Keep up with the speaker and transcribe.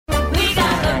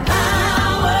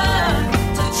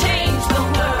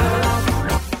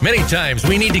Many times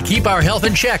we need to keep our health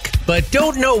in check, but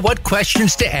don't know what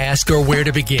questions to ask or where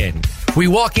to begin. We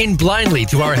walk in blindly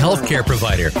to our healthcare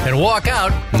provider and walk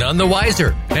out none the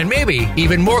wiser, and maybe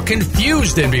even more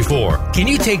confused than before. Can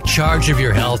you take charge of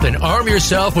your health and arm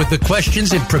yourself with the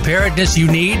questions and preparedness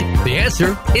you need? The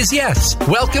answer is yes.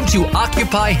 Welcome to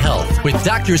Occupy Health with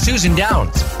Dr. Susan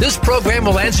Downs. This program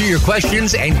will answer your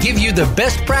questions and give you the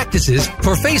best practices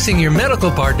for facing your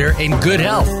medical partner in good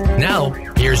health. Now,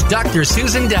 here's Dr.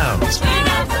 Susan Downs.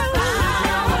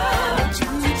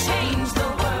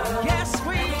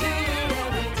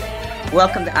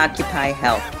 Welcome to Occupy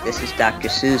Health. This is Dr.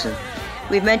 Susan.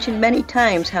 We've mentioned many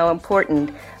times how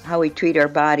important how we treat our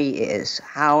body is,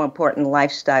 how important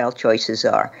lifestyle choices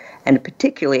are, and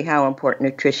particularly how important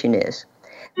nutrition is.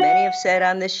 Many have said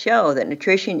on this show that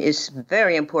nutrition is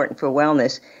very important for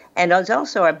wellness and is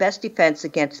also our best defense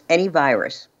against any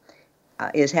virus,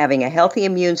 is having a healthy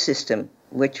immune system,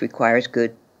 which requires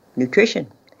good nutrition.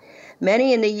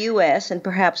 Many in the U.S. and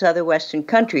perhaps other Western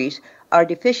countries are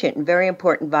deficient in very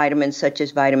important vitamins such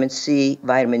as vitamin C,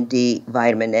 vitamin D,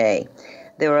 vitamin A.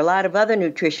 There are a lot of other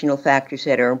nutritional factors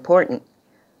that are important.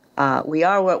 We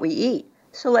are what we eat,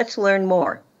 so let's learn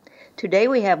more. Today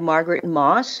we have Margaret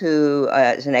Moss, who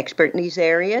is an expert in these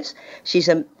areas. She's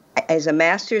a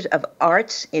Master's of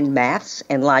Arts in Maths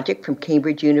and Logic from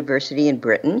Cambridge University in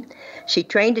Britain. She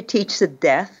trained to teach the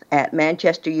deaf at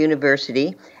Manchester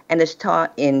University and has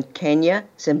taught in Kenya,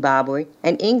 Zimbabwe,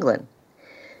 and England.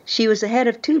 She was the head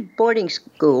of 2 boarding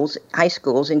schools, high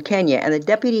schools in Kenya, and the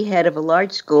deputy head of a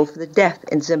large school for the deaf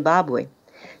in Zimbabwe.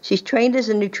 She's trained as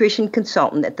a nutrition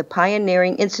consultant at the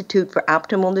Pioneering Institute for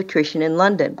Optimal Nutrition in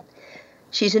London.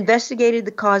 She's investigated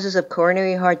the causes of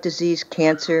coronary heart disease,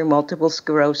 cancer, multiple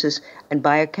sclerosis, and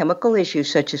biochemical issues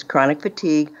such as chronic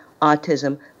fatigue,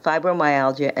 autism,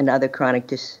 fibromyalgia, and other chronic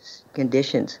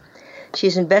conditions.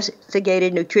 She's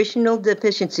investigated nutritional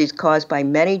deficiencies caused by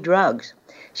many drugs.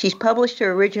 She's published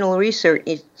her original research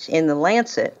in The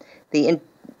Lancet, the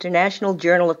International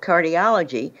Journal of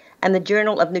Cardiology, and the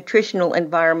Journal of Nutritional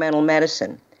Environmental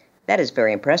Medicine. That is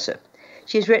very impressive.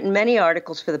 She's written many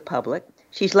articles for the public.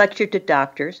 She's lectured to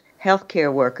doctors,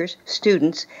 healthcare workers,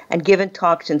 students, and given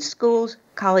talks in schools,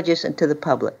 colleges, and to the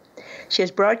public. She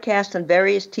has broadcast on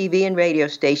various TV and radio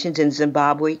stations in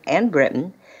Zimbabwe and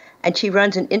Britain, and she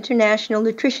runs an international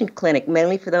nutrition clinic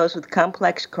mainly for those with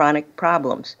complex chronic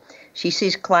problems. She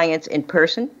sees clients in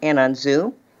person and on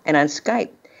Zoom and on Skype,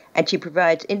 and she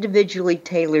provides individually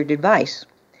tailored advice.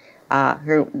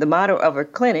 The motto of her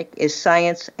clinic is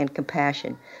science and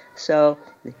compassion. So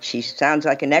she sounds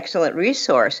like an excellent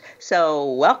resource.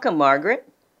 So welcome, Margaret.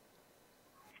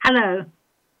 Hello.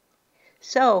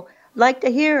 So I'd like to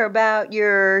hear about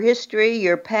your history,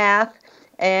 your path,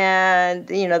 and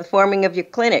the forming of your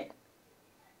clinic,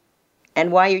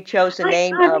 and why you chose the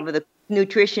name of the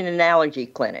Nutrition and Allergy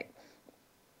Clinic.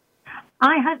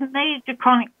 I had major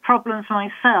chronic problems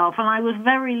myself, and I was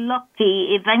very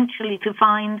lucky eventually to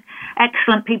find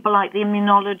excellent people like the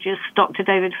immunologist, Dr.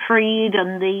 David Freed,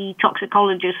 and the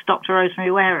toxicologist, Dr.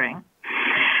 Rosemary Waring.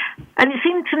 And it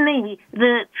seemed to me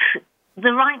that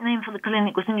the right name for the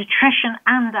clinic was Nutrition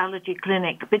and Allergy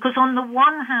Clinic, because on the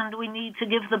one hand, we need to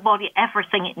give the body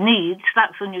everything it needs.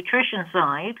 That's the nutrition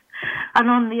side. And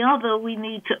on the other, we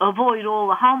need to avoid all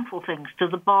the harmful things to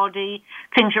the body,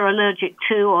 things you're allergic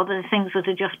to, or the things that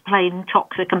are just plain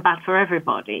toxic and bad for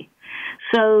everybody.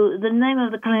 So the name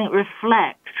of the clinic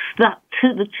reflects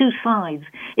the two sides.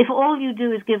 If all you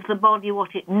do is give the body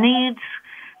what it needs,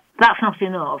 that's not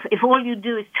enough. If all you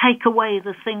do is take away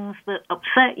the things that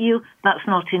upset you, that's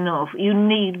not enough. You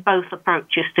need both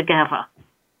approaches together.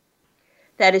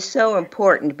 That is so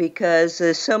important because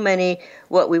there's so many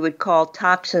what we would call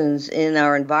toxins in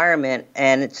our environment,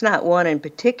 and it's not one in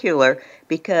particular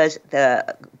because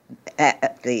the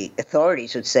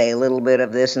authorities would say a little bit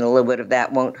of this and a little bit of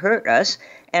that won't hurt us,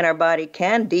 and our body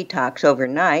can detox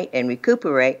overnight and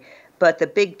recuperate. But the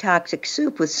big toxic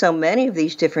soup with so many of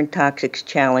these different toxics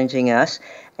challenging us,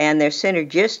 and they're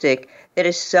synergistic, that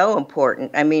is so important.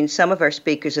 I mean, some of our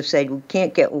speakers have said we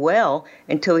can't get well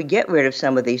until we get rid of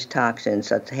some of these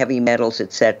toxins, heavy metals,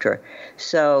 etc.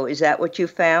 So is that what you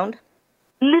found?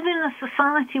 Live in a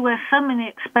society where so many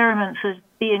experiments are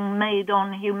being made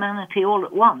on humanity all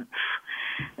at once.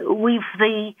 We've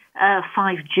the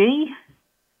 5G.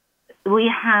 We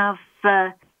have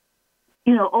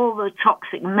all the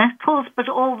toxic metals, but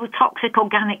all the toxic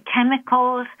organic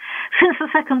chemicals. Since the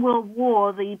Second World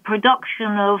War, the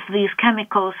production of these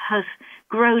chemicals has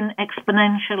grown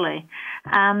exponentially.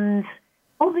 And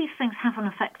all these things have an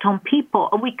effect on people.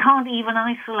 And we can't even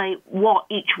isolate what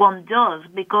each one does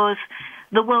because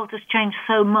the world has changed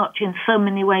so much in so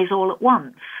many ways all at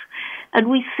once. And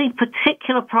we see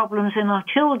particular problems in our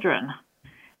children.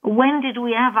 When did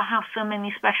we ever have so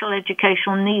many special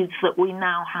educational needs that we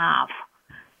now have?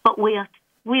 But we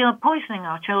are poisoning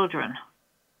our children.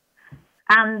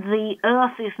 And the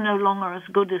earth is no longer as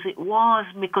good as it was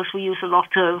because we use a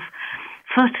lot of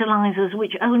fertilizers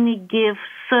which only give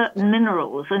certain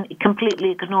minerals and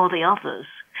completely ignore the others.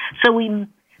 So we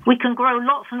can grow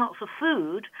lots and lots of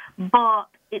food, but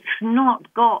it's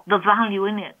not got the value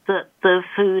in it that the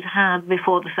food had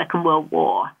before the Second World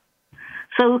War.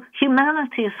 So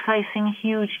humanity is facing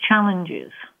huge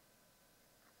challenges.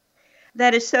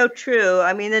 That is so true.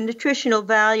 I mean, the nutritional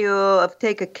value of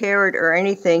take a carrot or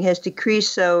anything has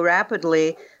decreased so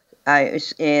rapidly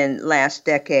in last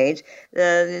decades.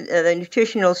 The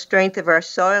nutritional strength of our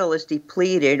soil is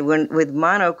depleted. With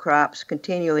monocrops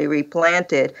continually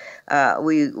replanted,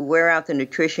 we wear out the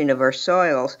nutrition of our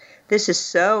soils. This is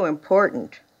so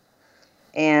important.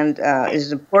 And it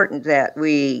is important that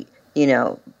we,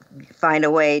 find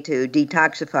a way to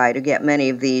detoxify, to get many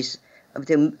of these,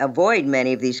 to avoid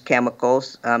many of these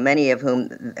chemicals, many of whom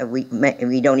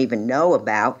we don't even know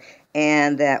about,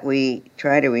 and that we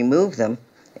try to remove them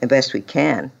the best we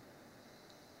can.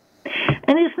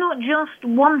 And it's not just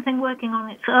one thing working on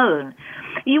its own.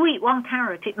 You eat one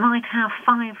carrot, it might have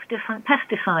 5 different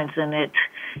pesticides in it.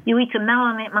 You eat a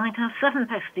melon, it might have 7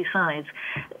 pesticides.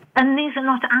 And these are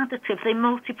not additives, they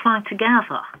multiply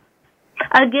together.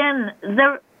 Again,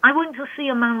 I went to see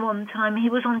a man one time, he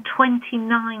was on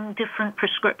 29 different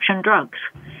prescription drugs.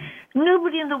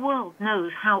 Nobody in the world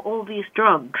knows how all these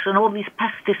drugs and all these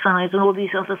pesticides and all these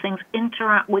other things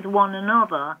interact with one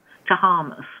another to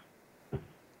harm us.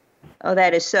 Oh,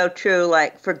 that is so true.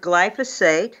 Like for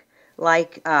glyphosate,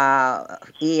 like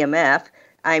EMF,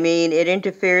 I mean, it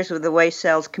interferes with the way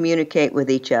cells communicate with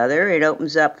each other. It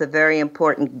opens up the very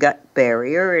important gut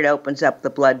barrier. It opens up the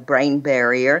blood-brain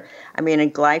barrier. I mean,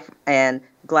 and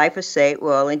glyphosate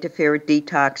will interfere with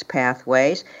detox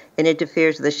pathways. It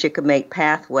interferes with the shikimate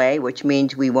pathway, which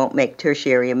means we won't make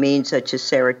tertiary amines such as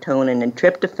serotonin and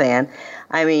tryptophan.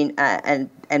 I mean,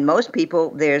 and most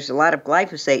people, there's a lot of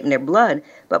glyphosate in their blood.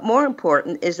 But more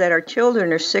important is that our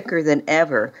children are sicker than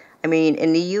ever. I mean,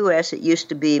 in the U.S., it used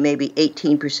to be maybe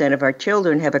 18% of our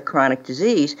children have a chronic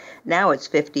disease. Now it's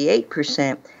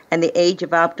 58%. And the age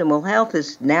of optimal health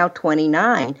is now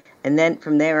 29. And then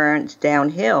from there on, it's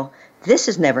downhill. This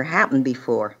has never happened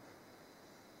before.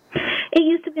 It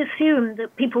used to be assumed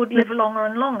that people would live longer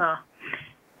and longer.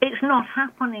 It's not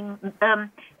happening.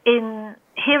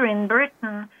 Here in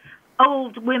Britain,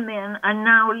 old women are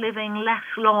now living less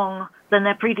long than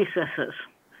their predecessors.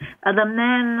 The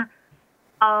men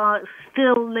are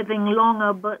still living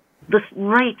longer, but the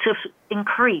rate of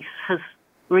increase has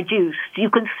reduced.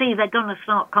 You can see they're going to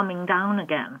start coming down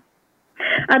again.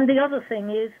 And the other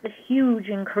thing is the huge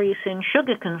increase in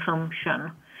sugar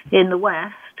consumption in the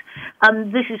West.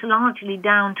 And this is largely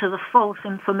down to the false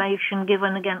information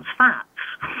given against fats.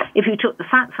 If you took the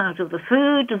fats out of the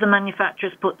food, the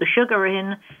manufacturers put the sugar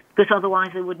in because otherwise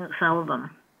they wouldn't sell them.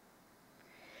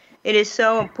 It is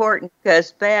so important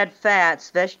because bad fats,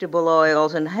 vegetable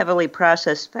oils, and heavily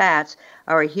processed fats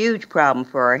are a huge problem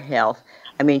for our health.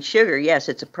 I mean, sugar, yes,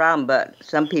 it's a problem, but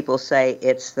some people say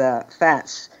it's the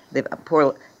fats,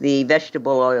 the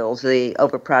vegetable oils, the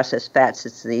overprocessed fats,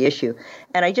 it's the issue.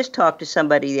 And I just talked to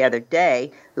somebody the other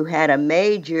day who had a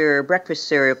major breakfast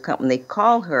cereal company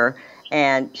call her,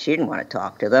 and she didn't want to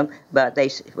talk to them. But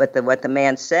what the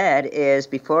man said is,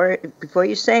 before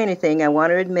you say anything, I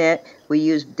want to admit we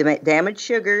use damaged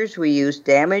sugars, we use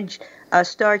damaged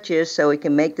starches, so we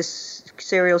can make the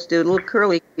cereals do little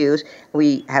curly cues.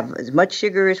 We have as much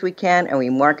sugar as we can, and we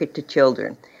market to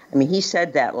children. I mean, he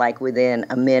said that like within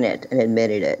a minute and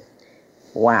admitted it.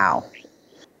 Wow.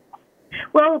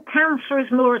 Well, cancer is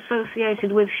more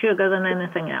associated with sugar than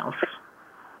anything else.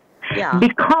 Yeah.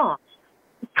 Because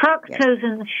fructose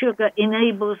in the sugar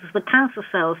enables the cancer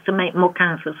cells to make more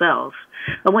cancer cells.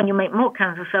 And when you make more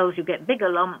cancer cells, you get bigger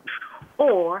lumps,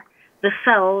 or the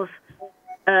cells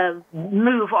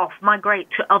migrate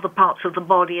to other parts of the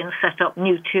body and set up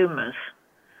new tumours.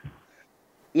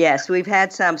 Yes, we've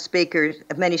had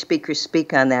many speakers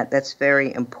speak on that. That's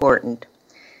very important.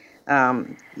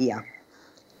 Yeah.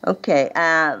 Okay,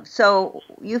 so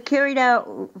you've carried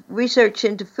out research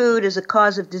into food as a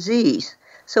cause of disease.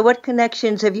 So what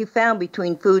connections have you found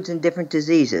between foods and different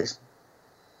diseases?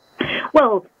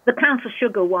 Well, the cancer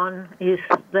sugar one is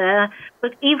there,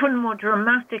 but even more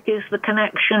dramatic is the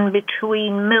connection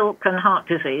between milk and heart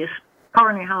disease,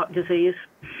 coronary heart disease.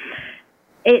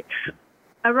 It's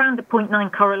around a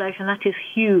 0.9 correlation. That is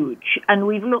huge. And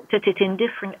we've looked at it in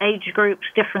different age groups,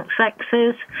 different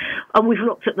sexes, and we've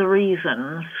looked at the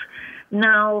reasons.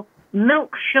 Now,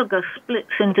 milk sugar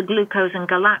splits into glucose and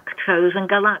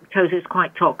galactose is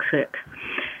quite toxic.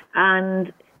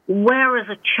 And whereas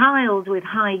a child with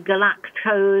high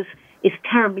galactose is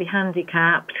terribly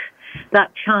handicapped,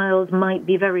 that child might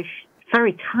be very,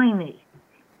 very tiny.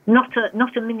 Not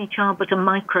a mini child, but a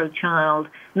micro child,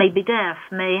 may be deaf,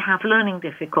 may have learning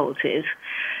difficulties.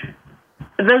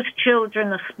 Those children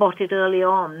are spotted early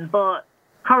on, but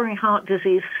coronary heart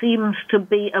disease seems to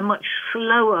be a much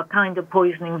slower kind of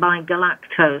poisoning by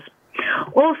galactose.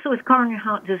 Also with coronary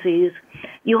heart disease,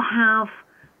 you have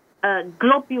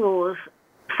globules,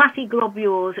 fatty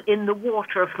globules in the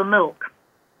water of the milk.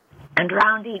 And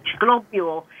around each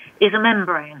globule is a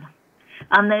membrane.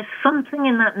 And there's something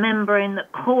in that membrane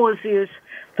that causes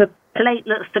the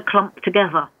platelets to clump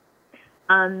together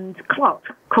and cause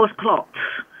clots.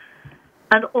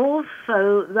 And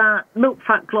also that milk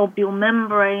fat globule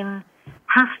membrane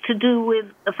has to do with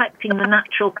affecting the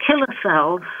natural killer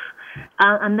cells,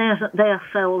 and they are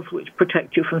cells which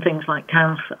protect you from things like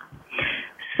cancer.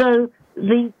 So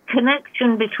the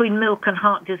connection between milk and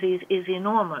heart disease is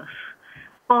enormous.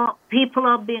 But people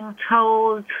are being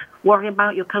told, worry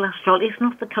about your cholesterol. It's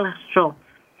not the cholesterol.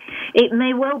 It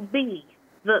may well be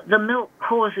that the milk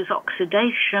causes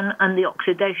oxidation and the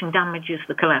oxidation damages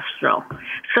the cholesterol.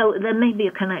 So there may be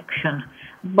a connection,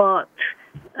 but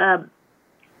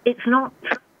it's not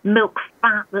milk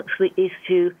fat that's the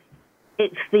issue.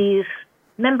 It's these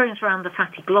membranes around the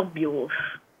fatty globules,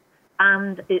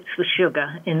 and it's the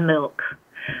sugar in milk.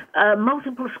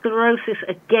 Multiple sclerosis,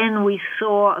 again, we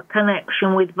saw a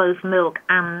connection with both milk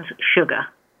and sugar.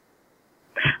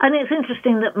 And it's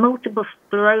interesting that multiple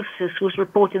sclerosis was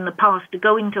reported in the past to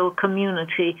go into a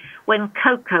community when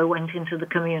cocoa went into the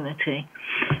community.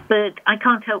 But I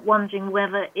can't help wondering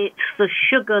whether it's the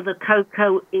sugar the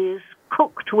cocoa is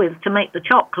cooked with to make the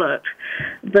chocolate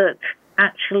that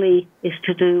actually is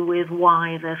to do with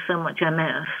why there's so much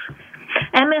MS.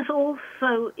 MS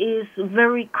also is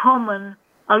very common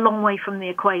a long way from the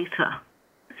equator.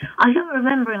 I don't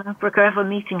remember in Africa ever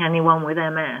meeting anyone with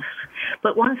MS,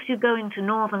 but once you go into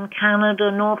northern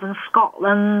Canada, northern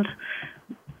Scotland,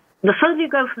 the further you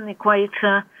go from the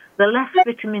equator, the less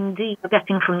vitamin D you're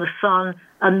getting from the sun,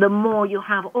 and the more you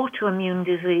have autoimmune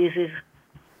diseases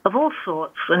of all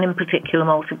sorts, and in particular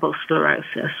multiple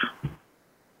sclerosis.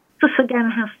 This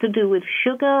again has to do with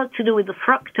sugar, to do with the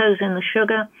fructose in the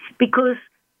sugar, because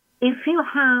if you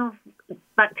have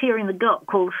bacteria in the gut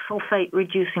called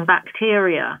sulfate-reducing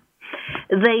bacteria,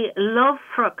 they love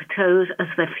fructose as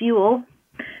their fuel,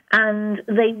 and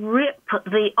they rip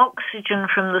the oxygen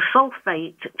from the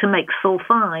sulfate to make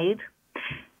sulfide.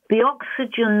 The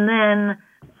oxygen then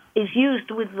is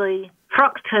used with the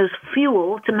fructose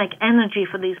fuel to make energy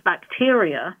for these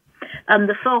bacteria, and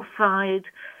the sulfide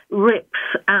rips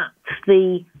at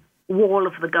the wall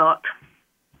of the gut.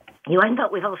 You end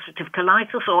up with ulcerative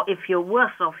colitis, or if you're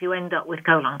worse off, you end up with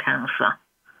colon cancer.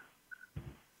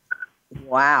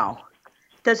 Wow.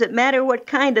 Does it matter what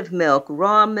kind of milk?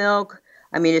 Raw milk?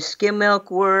 I mean, is skim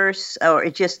milk worse, or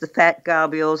it's just the fat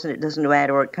globules and it doesn't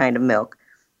matter what kind of milk?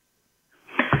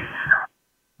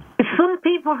 Some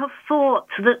people have thought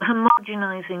that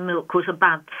homogenizing milk was a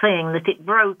bad thing, that it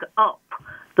broke up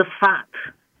the fat,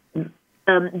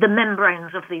 the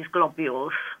membranes of these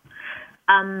globules,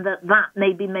 and that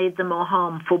maybe made them more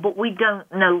harmful, but we don't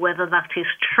know whether that is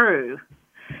true.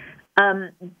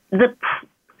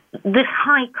 This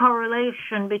high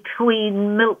correlation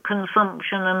between milk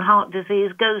consumption and heart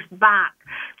disease goes back,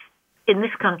 in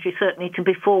this country certainly, to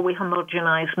before we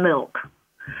homogenized milk.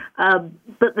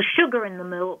 But the sugar in the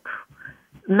milk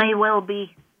may well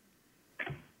be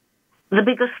the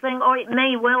biggest thing, or it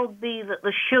may well be that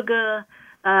the sugar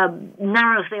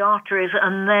narrows the arteries,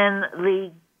 and then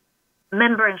the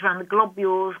membranes around the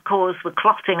globules cause the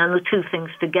clotting, and the two things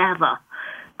together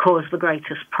cause the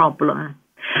greatest problem.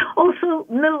 Also,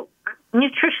 milk,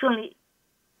 nutritionally,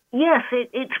 yes,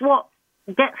 it's what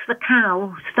gets the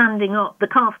cow standing up, the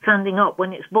calf standing up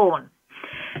when it's born,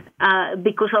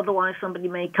 because otherwise somebody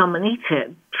may come and eat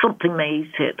it, something may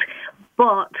eat it.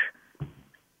 But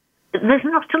there's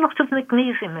not a lot of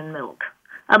magnesium in milk,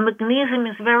 and magnesium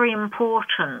is very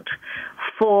important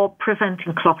for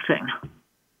preventing clotting.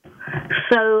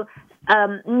 So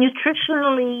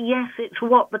nutritionally, yes, it's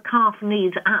what the calf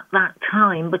needs at that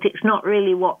time, but it's not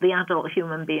really what the adult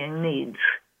human being needs.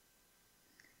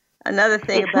 Another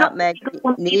thing about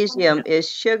magnesium is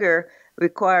sugar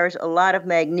requires a lot of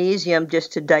magnesium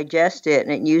just to digest it,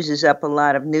 and it uses up a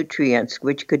lot of nutrients,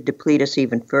 which could deplete us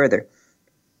even further.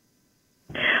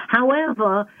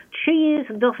 However, cheese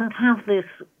doesn't have this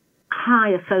high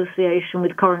association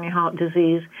with coronary heart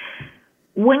disease.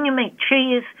 When you make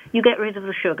cheese, you get rid of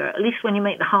the sugar, at least when you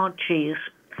make the hard cheese.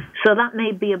 So that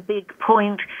may be a big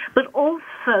point. But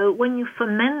also, when you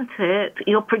ferment it,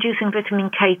 you're producing vitamin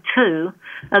K2,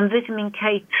 and vitamin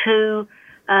K2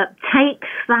 takes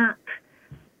that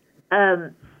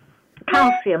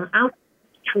calcium out of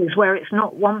tissues where it's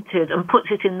not wanted and puts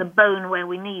it in the bone where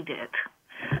we need it.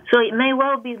 So it may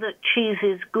well be that cheese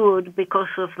is good because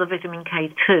of the vitamin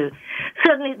K2.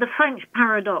 Certainly the French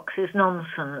paradox is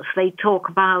nonsense. They talk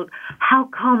about how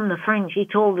come the French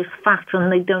eat all this fat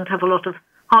and they don't have a lot of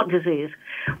heart disease.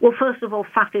 Well, first of all,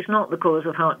 fat is not the cause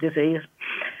of heart disease.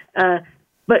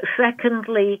 But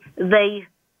secondly, they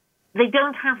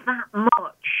don't have that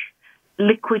much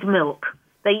liquid milk.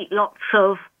 They eat lots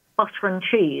of butter and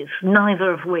cheese,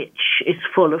 neither of which is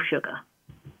full of sugar.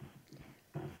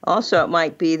 Also, it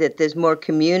might be that there's more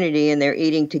community and they're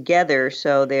eating together,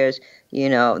 so there's,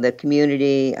 the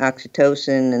community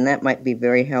oxytocin, and that might be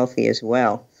very healthy as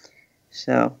well.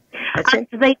 So and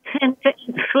they tend to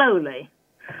eat slowly.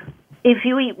 If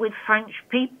you eat with French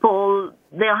people,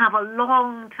 they'll have a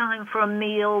long time for a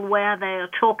meal where they're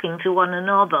talking to one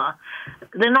another.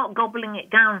 They're not gobbling it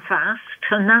down fast,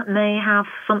 and that may have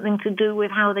something to do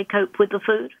with how they cope with the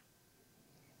food.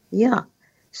 Yeah.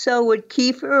 So would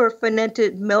kefir or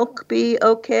fermented milk be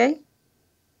okay?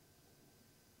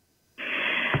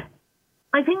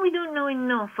 I think we don't know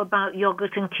enough about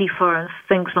yogurt and kefir and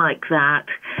things like that.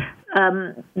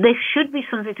 There should be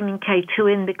some vitamin K2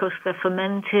 in because they're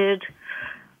fermented.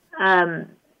 The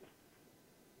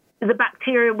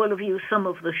bacteria will have used some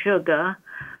of the sugar.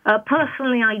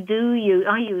 Personally, I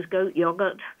use goat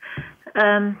yogurt.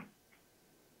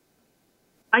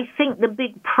 I think the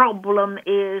big problem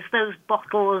is those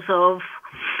bottles of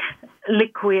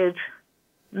liquid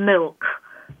milk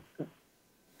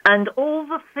and all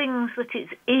the things that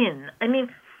it's in. I mean,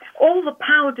 all the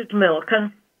powdered milk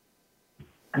and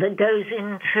that goes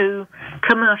into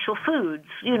commercial foods.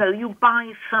 You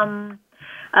buy some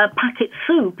packet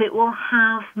soup, it will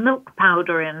have milk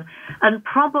powder in. And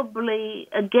probably,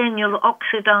 again, you'll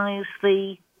oxidize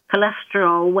the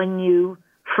cholesterol when you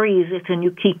freeze it and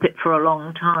you keep it for a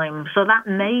long time. So that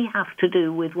may have to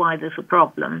do with why there's a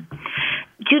problem.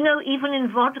 Do you know, even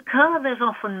in vodka, there's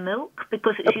often milk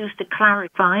because it's used to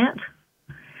clarify it.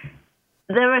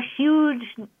 There are huge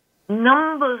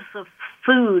numbers of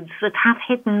foods that have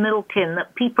hidden milk in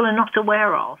that people are not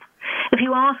aware of. If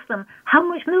you ask them, how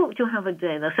much milk do you have a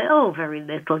day? They'll say, oh, very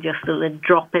little, just a little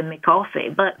drop in my coffee.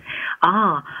 But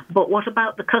what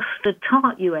about the custard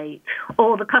tart you ate?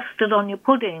 Or the custard on your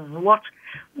pudding? What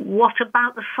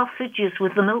about the sausages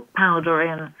with the milk powder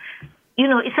in?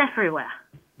 It's everywhere.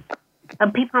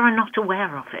 And people are not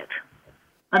aware of it.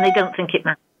 And they don't think it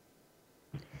matters.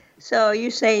 So are you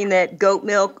saying that goat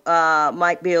milk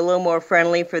might be a little more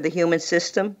friendly for the human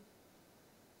system?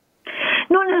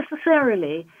 Not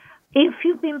necessarily. If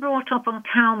you've been brought up on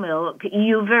cow milk,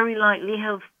 you very likely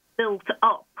have built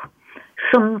up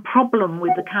some problem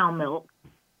with the cow milk.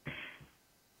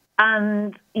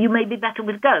 And you may be better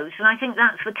with goats. And I think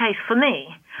that's the case for me.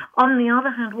 On the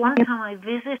other hand, one time I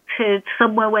visited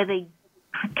somewhere where they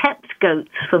kept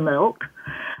goats for milk,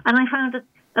 and I found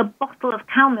a bottle of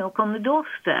cow milk on the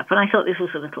doorstep, and I thought this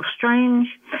was a little strange.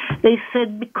 They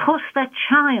said because their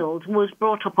child was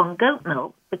brought up on goat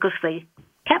milk, because they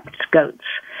kept goats,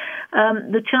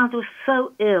 the child was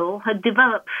so ill, had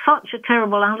developed such a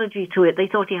terrible allergy to it, they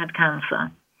thought he had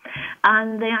cancer.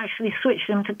 And they actually switched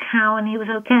him to cow, and he was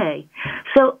okay.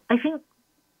 So I think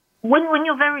when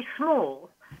you're very small,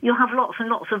 you have lots and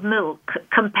lots of milk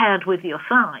compared with your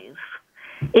size.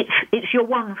 It's your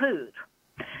one food.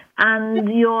 And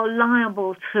you're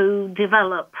liable to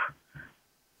develop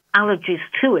allergies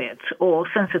to it or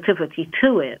sensitivity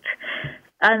to it.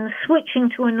 And switching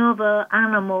to another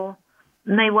animal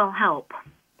may well help,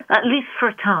 at least for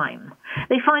a time.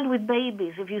 They find with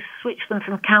babies, if you switch them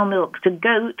from cow milk to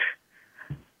goat,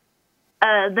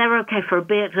 they're okay for a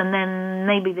bit, and then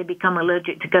maybe they become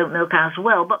allergic to goat milk as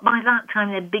well. But by that time,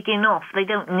 they're big enough. They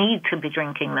don't need to be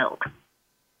drinking milk.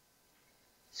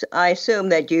 So I assume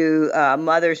that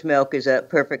mother's milk is a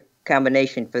perfect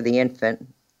combination for the infant.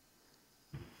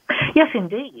 Yes,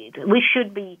 indeed. We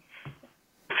should be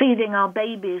feeding our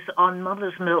babies on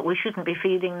mother's milk. We shouldn't be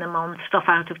feeding them on stuff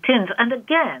out of tins. And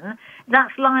again,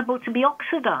 that's liable to be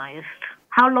oxidized.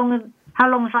 How long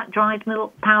is that dried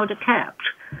milk powder kept?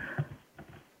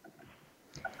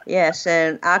 Yes,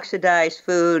 and oxidized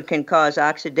food can cause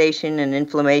oxidation and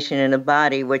inflammation in the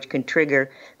body, which can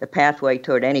trigger the pathway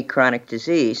toward any chronic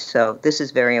disease. So this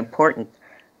is very important.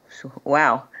 So,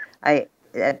 wow.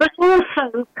 But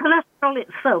also, cholesterol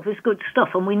itself is good stuff,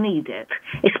 and we need it,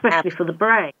 especially for the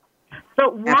brain.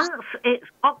 But once it's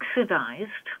oxidized,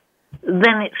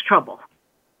 then it's trouble.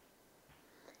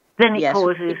 Then it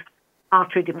causes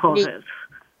artery deposits.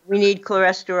 We need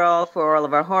cholesterol for all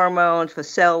of our hormones, for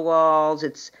cell walls.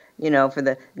 It's, for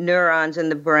the neurons in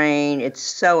the brain. It's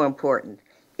so important.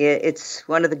 It's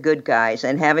one of the good guys.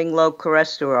 And having low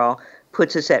cholesterol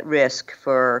puts us at risk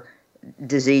for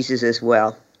diseases as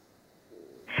well.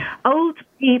 Old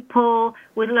people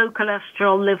with low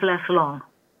cholesterol live less long.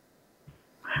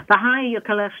 The higher your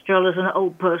cholesterol as an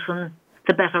old person,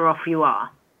 the better off you are.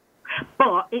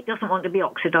 But it doesn't want to be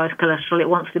oxidized cholesterol. It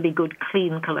wants to be good,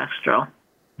 clean cholesterol.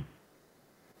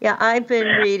 Yeah, I've been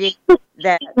reading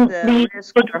that the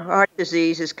risk for heart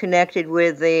disease is connected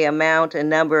with the amount and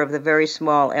number of the very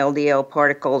small LDL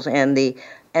particles and the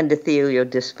endothelial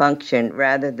dysfunction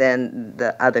rather than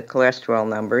the other cholesterol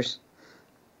numbers.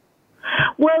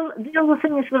 Well, the other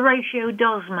thing is the ratio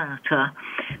does matter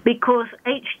because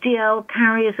HDL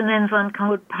carries an enzyme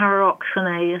called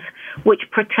peroxidase, which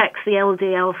protects the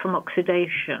LDL from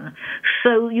oxidation.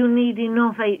 So you need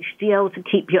enough HDL to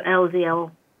keep your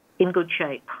LDL in good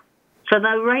shape. So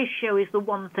the ratio is the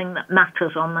one thing that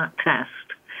matters on that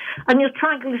test. And your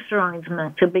triglycerides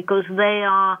matter because they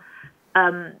are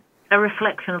a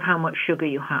reflection of how much sugar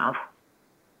you have.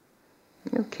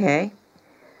 Okay.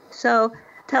 So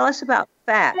tell us about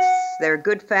fats. There are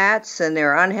good fats and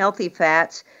there are unhealthy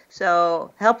fats.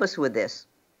 So help us with this.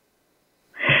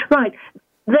 Right.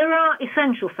 There are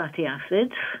essential fatty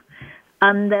acids,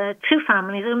 and there are two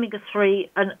families, omega-3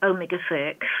 and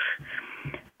omega-6.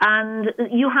 And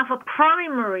you have a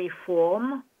primary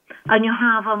form, and you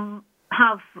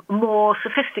have more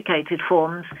sophisticated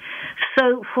forms.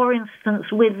 So, for instance,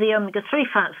 with the omega-3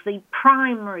 fats, the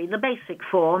basic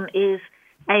form is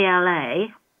ALA,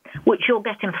 which you'll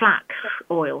get in flax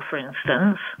oil, for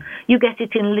instance. You get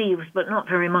it in leaves, but not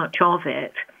very much of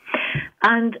it.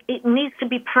 And it needs to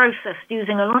be processed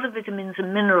using a lot of vitamins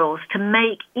and minerals to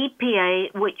make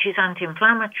EPA, which is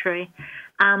anti-inflammatory,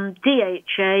 and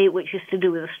DHA, which is to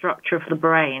do with the structure of the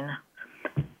brain.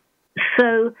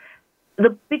 So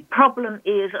the big problem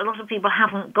is a lot of people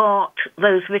haven't got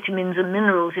those vitamins and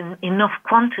minerals in enough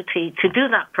quantity to do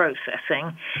that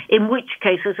processing, in which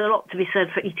case there's a lot to be said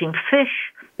for eating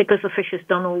fish, because the fish has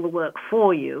done all the work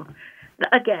for you.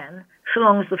 Again, so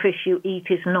long as the fish you eat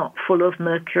is not full of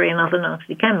mercury and other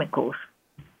nasty chemicals.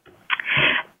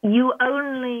 You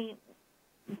only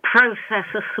process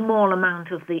a small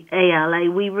amount of the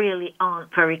ALA. We really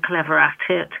aren't very clever at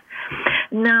it.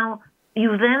 Now,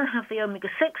 you then have the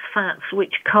omega-6 fats,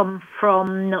 which come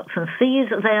from nuts and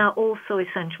seeds. They are also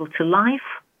essential to life.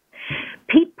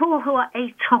 People who are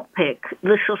atopic,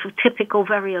 the sort of typical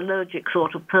very allergic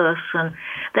sort of person,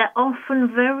 they're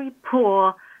often very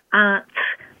poor at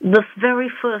the very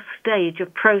first stage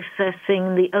of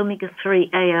processing the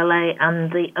omega-3 ALA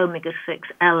and the omega-6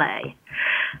 LA.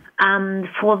 And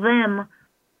for them,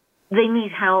 they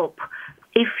need help.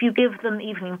 If you give them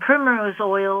evening primrose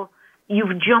oil,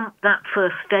 you've jumped that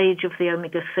first stage of the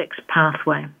omega-6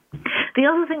 pathway. The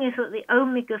other thing is that the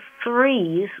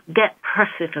omega-3s get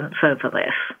precedence over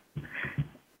this.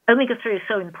 Omega-3 is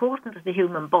so important to the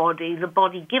human body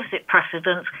gives it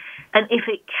precedence, and if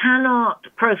it cannot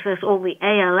process all the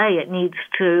ALA it needs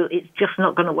to, it's just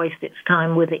not going to waste its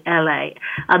time with the LA,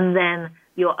 and then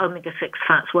your omega-6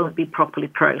 fats won't be properly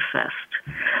processed.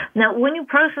 Now, when you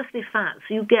process these fats,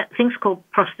 you get things called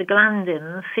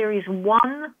prostaglandins. Series 1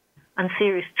 and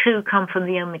Series 2 come from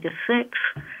the omega-6,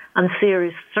 and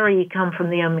Series 3 come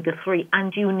from the omega-3,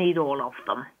 and you need all of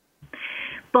them.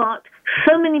 But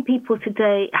so many people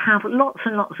today have lots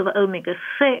and lots of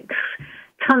omega-6,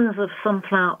 tons of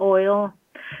sunflower oil,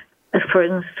 for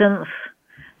instance,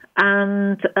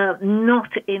 and not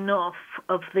enough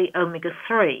of the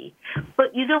omega-3.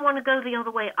 But you don't want to go the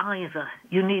other way either.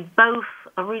 You need both,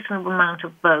 a reasonable amount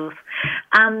of both.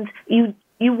 And you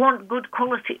want good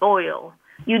quality oil.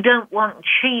 You don't want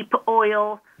cheap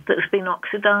oil that's been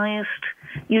oxidized.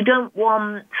 You don't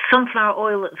want sunflower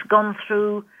oil that's gone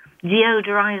through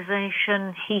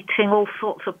deodorization, heating, all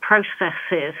sorts of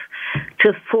processes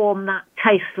to form that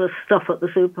tasteless stuff at the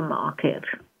supermarket.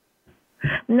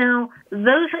 Now,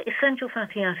 those are essential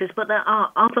fatty acids, but there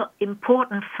are other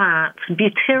important fats,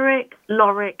 butyric,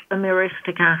 lauric, and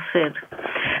myristic acid.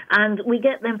 And we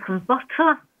get them from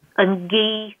butter and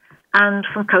ghee and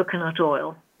from coconut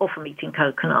oil, or from eating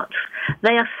coconuts.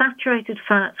 They are saturated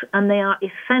fats, and they are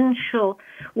essential.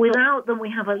 Without them,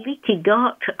 we have a leaky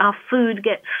gut. Our food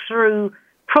gets through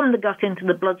from the gut into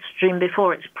the bloodstream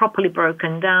before it's properly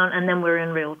broken down, and then we're in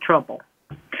real trouble.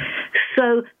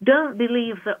 So don't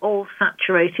believe that all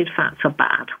saturated fats are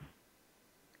bad.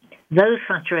 Those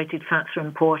saturated fats are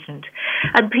important.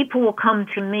 And people will come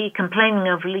to me complaining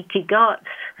of leaky guts,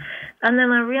 and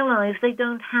then I realize they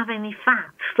don't have any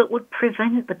fats that would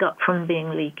prevent the gut from being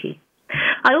leaky.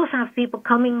 I also have people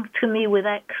coming to me with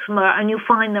eczema, and you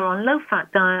find they're on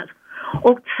low-fat diets.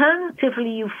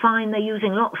 Alternatively, you find they're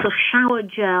using lots of shower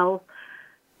gel,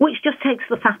 which just takes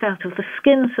the fat out of the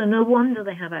skin, so no wonder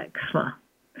they have eczema.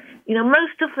 You know,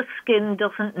 most of the skin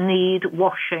doesn't need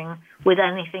washing with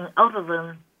anything other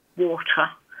than water,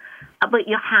 but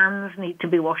your hands need to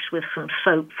be washed with some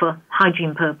soap for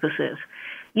hygiene purposes.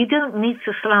 You don't need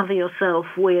to slather yourself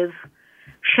with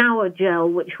shower gel,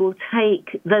 which will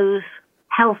take those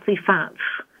healthy fats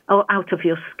out of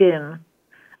your skin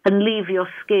and leave your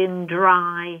skin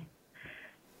dry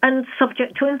and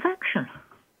subject to infection.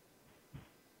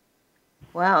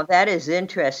 Wow, that is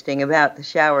interesting about the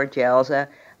shower gels.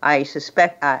 I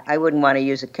suspect I wouldn't want to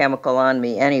use a chemical on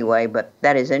me anyway, but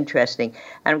that is interesting.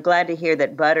 And I'm glad to hear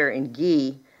that butter and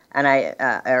ghee,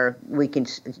 and we can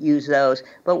use those.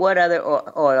 But what other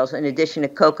oils, in addition to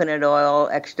coconut oil,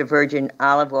 extra virgin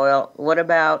olive oil? What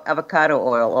about avocado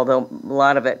oil, although a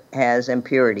lot of it has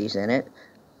impurities in it?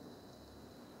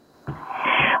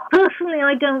 Personally,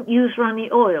 I don't use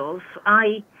runny oils.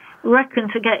 I reckon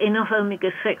to get enough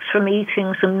omega-6 from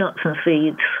eating some nuts and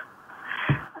seeds.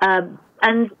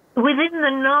 And within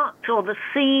the nut or the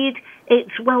seed,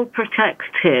 it's well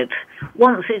protected.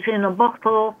 Once it's in a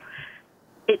bottle,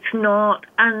 it's not.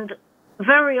 And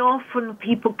very often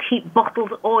people keep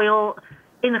bottled oil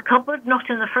in a cupboard, not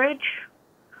in the fridge,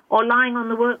 or lying on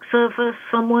the work surface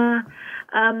somewhere.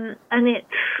 And it's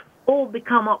all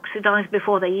become oxidized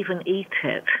before they even eat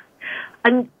it.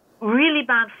 And really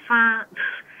bad fats,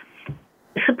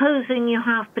 supposing you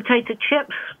have potato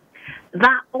chips,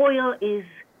 that oil is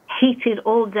heated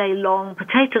all day long.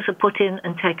 Potatoes are put in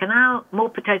and taken out. More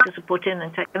potatoes are put in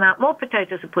and taken out. More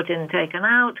potatoes are put in and taken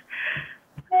out.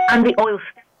 And the oil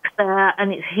sticks there,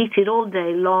 and it's heated all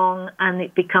day long, and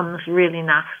it becomes really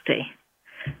nasty.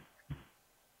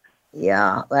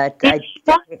 Yeah.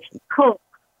 Cook.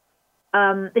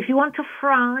 If you want to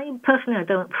fry, personally I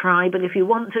don't fry, but if you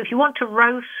want to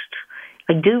roast,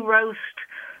 I do roast,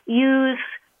 use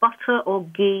butter or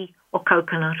ghee or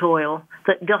coconut oil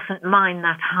that doesn't mind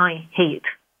that high heat.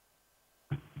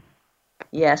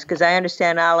 Yes, because I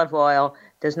understand olive oil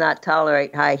does not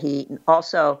tolerate high heat. And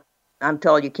also, I'm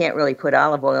told you can't really put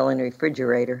olive oil in the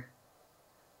refrigerator.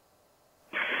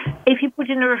 If you put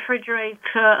it in a refrigerator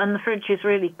and the fridge is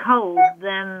really cold,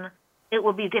 then it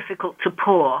will be difficult to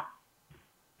pour.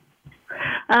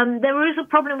 There is a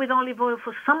problem with olive oil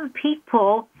for some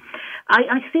people.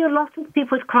 I see a lot of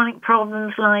people with chronic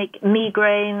problems like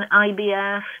migraine,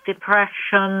 IBS,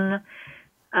 depression,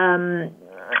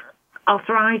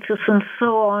 arthritis, and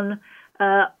so on.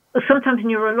 Sometimes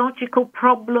neurological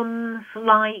problems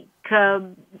like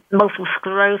multiple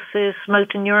sclerosis,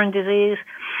 motor neuron disease.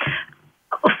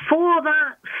 For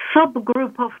that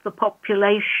subgroup of the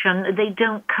population, they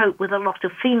don't cope with a lot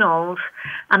of phenols,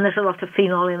 and there's a lot of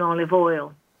phenol in olive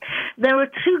oil. There are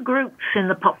two groups in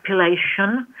the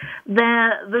population.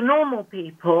 They're the normal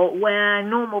people, where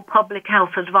normal public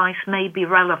health advice may be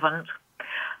relevant,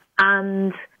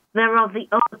 and there are the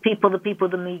other people, the people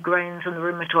with the migraines and the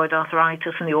rheumatoid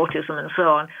arthritis and the autism and so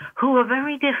on, who are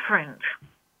very different.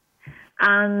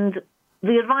 And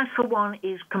the advice for one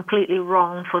is completely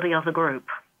wrong for the other group.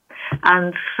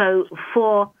 And so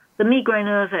for the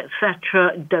migraineurs,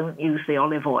 etc., don't use the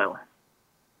olive oil.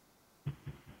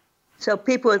 So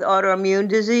people with autoimmune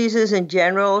diseases in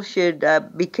general should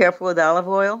be careful with olive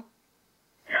oil?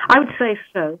 I would say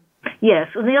so, yes.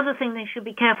 And the other thing they should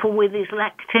be careful with is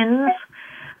lectins.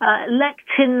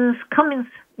 Lectins come in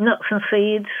nuts and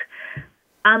seeds,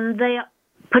 and they are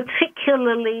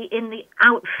particularly in the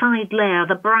outside layer,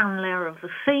 the brown layer of the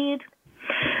seed.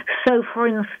 So, for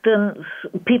instance,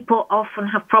 people often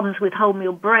have problems with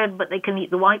wholemeal bread, but they can eat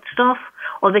the white stuff,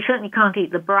 or they certainly can't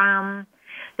eat the brown.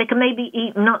 They can maybe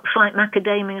eat nuts like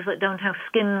macadamias that don't have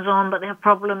skins on, but they have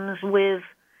problems with,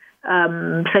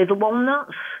 say, the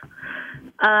walnuts.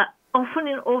 Often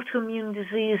in autoimmune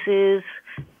diseases,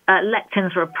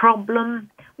 lectins are a problem.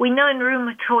 We know in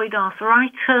rheumatoid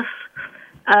arthritis,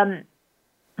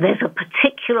 there's a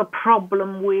particular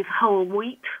problem with whole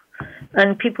wheat,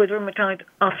 and people with rheumatoid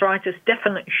arthritis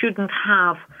definitely shouldn't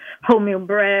have wholemeal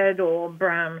bread or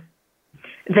bran.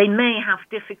 They may have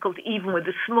difficulty even with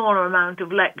a smaller amount of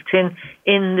lectin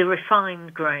in the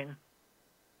refined grain.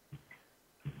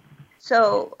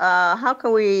 So how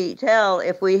can we tell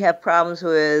if we have problems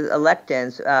with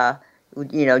lectins?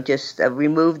 Just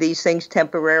remove these things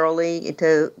temporarily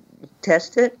to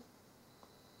test it?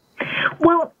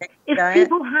 Well, if Diet?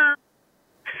 people have,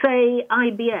 say,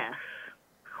 IBS,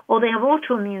 or they have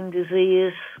autoimmune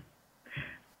disease,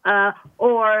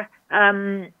 or,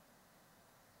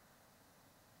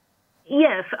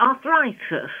 yes,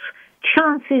 arthritis,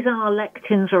 chances are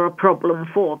lectins are a problem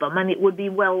for them, and it would be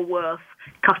well worth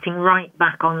cutting right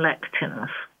back on lectins.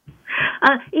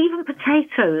 Even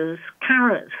potatoes,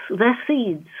 carrots, they're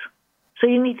seeds. So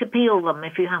you need to peel them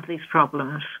if you have these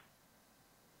problems.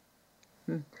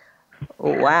 Oh,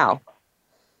 wow.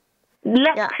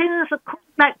 Lectins are called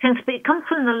lectins, but it comes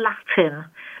from the Latin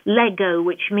lego,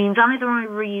 which means either I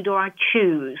read or I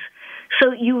choose.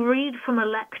 So you read from a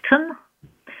lectin,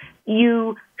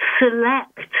 you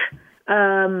select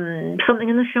something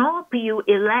in the shop, you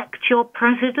elect your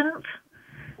president,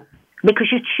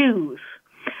 because you choose.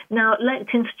 Now,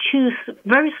 lectins choose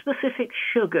very specific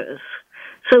sugars.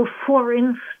 So, for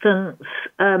instance,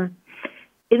 in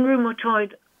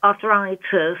rheumatoid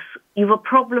arthritis, you have a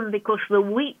problem because the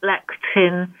wheat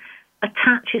lectin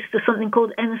attaches to something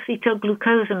called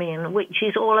N-acetylglucosamine, which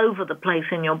is all over the place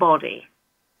in your body.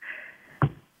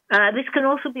 This can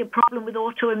also be a problem with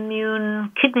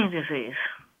autoimmune kidney disease.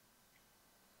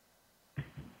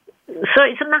 So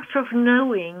it's a matter of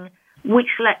knowing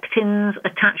which lectins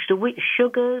attach to which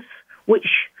sugars, which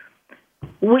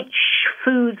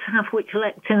foods have which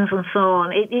lectins, and so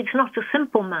on. It's not a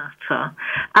simple matter.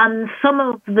 And some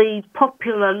of the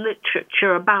popular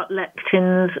literature about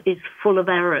lectins is full of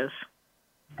errors.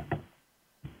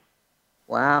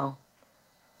 Wow.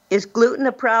 Is gluten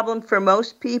a problem for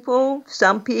most people,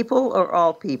 some people, or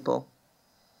all people?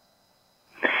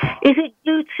 Is it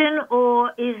gluten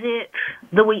or is it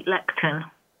the wheat lectin?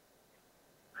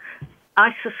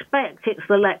 I suspect it's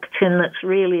the lectin that's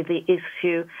really the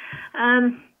issue.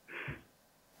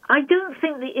 I don't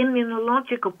think the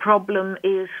immunological problem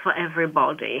is for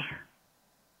everybody.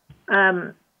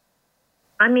 I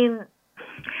mean,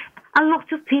 a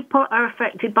lot of people are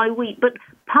affected by wheat, but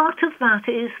part of that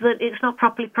is that it's not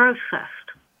properly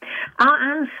processed.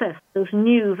 Our ancestors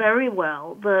knew very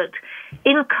well that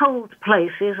in cold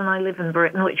places, and I live in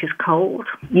Britain, which is cold,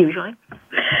 usually,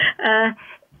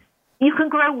 you can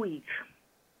grow wheat.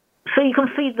 So you can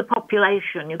feed the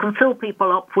population. You can fill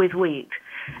people up with wheat.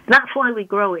 That's why we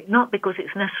grow it, not because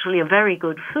it's necessarily a very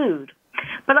good food.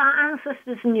 But our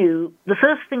ancestors knew the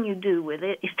first thing you do with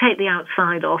it is take the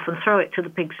outside off and throw it to the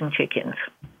pigs and chickens.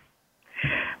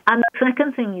 And the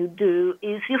second thing you do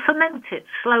is you ferment it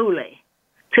slowly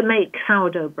to make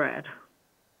sourdough bread,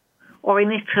 or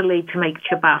in Italy to make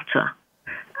ciabatta.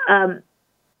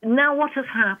 Now what has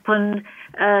happened,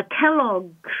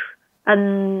 Kellogg's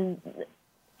and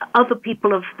other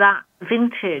people of that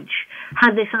vintage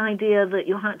had this idea that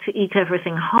you had to eat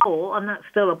everything whole, and that's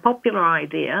still a popular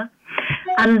idea.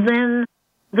 And then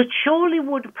the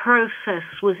Chorleywood process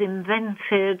was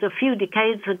invented a few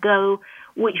decades ago,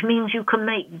 which means you can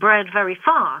make bread very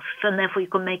fast, and therefore you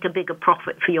can make a bigger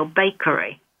profit for your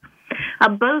bakery.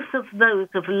 And both of those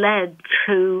have led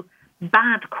to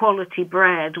bad quality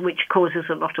bread, which causes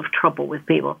a lot of trouble with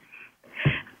people.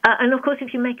 And of course,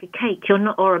 if you make a cake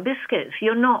or a biscuit,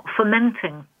 you're not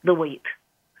fermenting the wheat.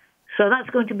 So that's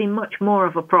going to be much more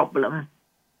of a problem.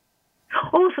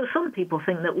 Also, some people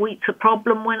think that wheat's a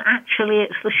problem when actually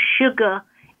it's the sugar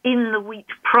in the wheat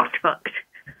product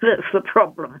that's the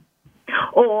problem.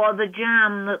 Or the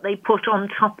jam that they put on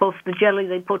top of the jelly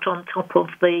they put on top of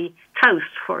the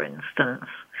toast, for instance.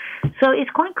 So it's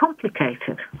quite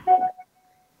complicated.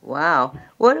 Wow.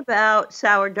 What about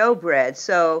sourdough bread?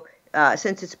 So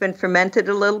since it's been fermented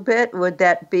a little bit, would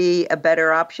that be a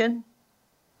better option?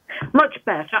 Much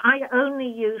better. I only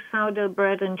use sourdough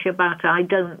bread and ciabatta. I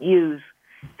don't use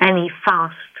any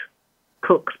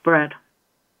fast-cooked bread.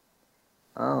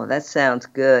 Oh, that sounds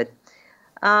good.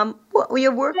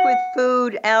 You work with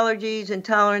food allergies,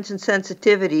 intolerance, and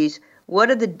sensitivities. What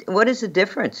is the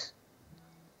difference?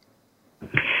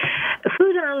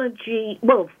 Food allergy,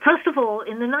 well, first of all,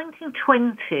 in the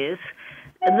 1920s,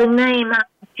 the name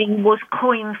allergy was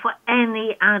coined for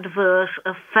any adverse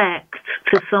effect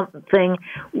to something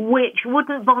which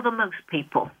wouldn't bother most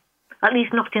people, at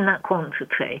least not in that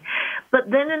quantity. But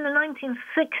then in the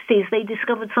 1960s, they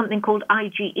discovered something called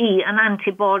IgE, an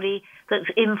antibody that's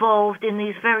involved in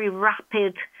these very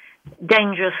rapid,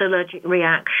 dangerous allergic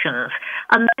reactions.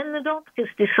 And then the doctors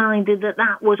decided that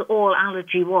that was all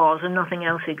allergy was and nothing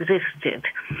else existed.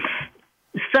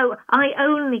 So I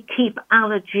only keep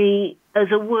allergy as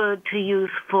a word to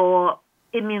use for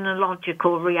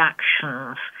immunological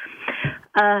reactions.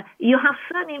 You have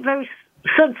certainly very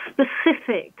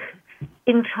specific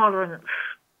intolerance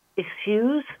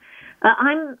issues.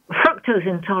 I'm fructose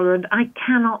intolerant. I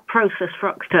cannot process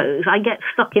fructose. I get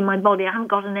stuck in my body. I haven't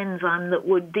got an enzyme that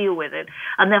would deal with it,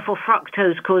 and therefore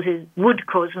fructose would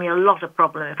cause me a lot of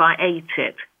problem if I ate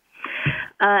it.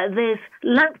 There's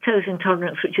lactose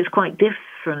intolerance, which is quite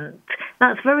different.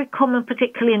 That's very common,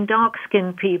 particularly in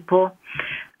dark-skinned people,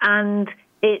 and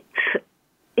it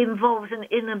involves an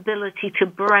inability to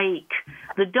break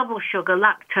the double sugar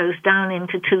lactose down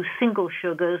into two single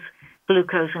sugars,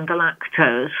 glucose and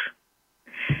galactose.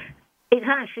 It's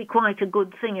actually quite a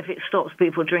good thing if it stops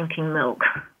people drinking milk.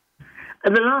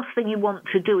 And the last thing you want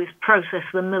to do is process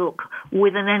the milk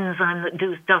with an enzyme that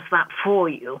does that for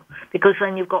you, because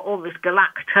then you've got all this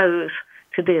galactose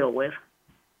to deal with.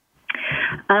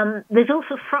 There's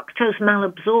also fructose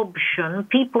malabsorption.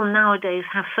 People nowadays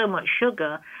have so much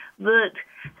sugar that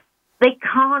they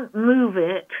can't move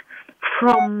it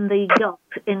from the gut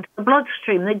into the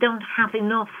bloodstream. They don't have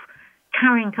enough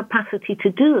carrying capacity to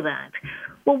do that.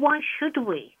 Well, why should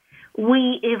we?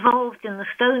 We evolved in the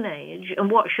Stone Age,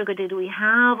 and what sugar did we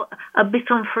have? A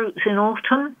bit on fruits in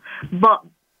autumn, but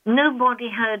nobody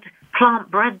had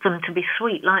plant-bred them to be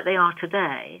sweet like they are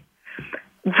today.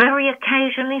 Very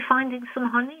occasionally finding some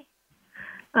honey.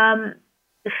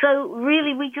 So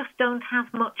really, we just don't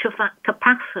have much of that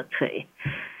capacity.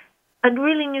 And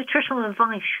really, nutritional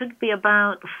advice should be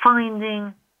about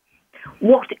finding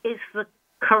what is the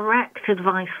correct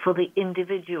advice for the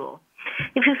individual.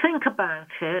 If you think about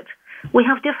it, we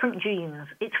have different genes.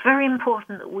 It's very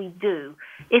important that we do.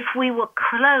 If we were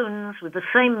clones with the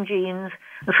same genes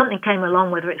and something came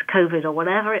along, whether it's COVID or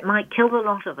whatever, it might kill a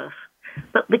lot of us.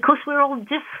 But because we're all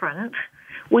different,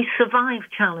 we survive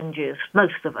challenges,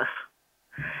 most of us.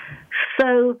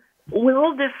 So we're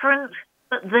all different,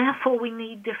 but therefore we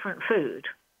need different food.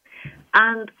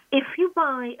 And if you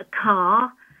buy a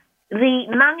car, the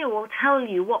manual will tell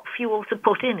you what fuel to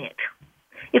put in it.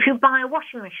 If you buy a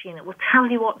washing machine, it will tell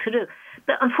you what to do.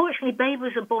 But unfortunately,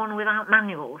 babies are born without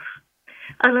manuals.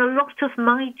 And a lot of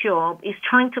my job is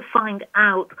trying to find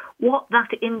out what that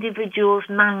individual's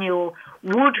manual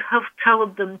would have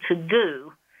told them to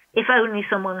do if only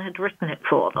someone had written it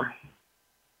for them.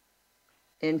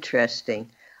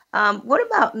 Interesting. What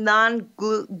about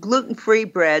non-gluten-free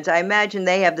breads? I imagine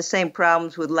they have the same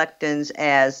problems with lectins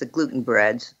as the gluten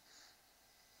breads.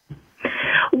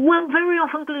 Well, very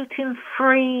often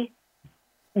gluten-free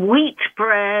wheat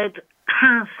bread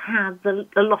has had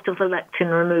a lot of the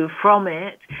lectin removed from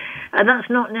it. And that's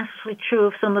not necessarily true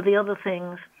of some of the other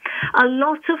things. A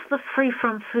lot of the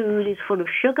free-from food is full of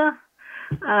sugar.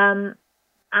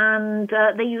 And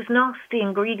they use nasty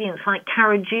ingredients like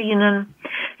carrageenan.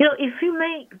 You know, if you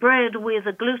make bread with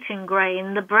a gluten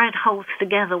grain, the bread holds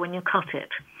together when you cut it.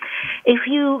 If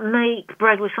you make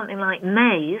bread with something like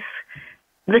maize,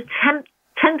 the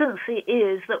tendency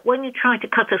is that when you try to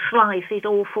cut a slice, it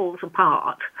all falls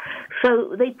apart.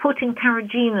 So they put in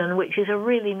carrageenan, which is a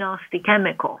really nasty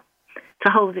chemical,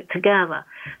 to hold it together.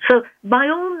 So by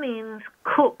all means,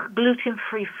 cook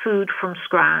gluten-free food from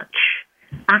scratch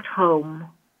at home.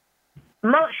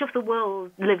 Much of the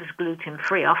world lives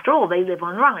gluten-free. After all, they live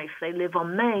on rice, they live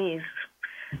on maize.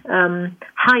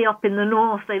 High up in the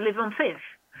north, they live on fish.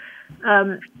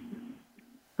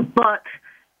 But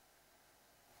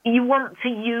you want to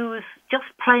use just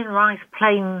plain rice,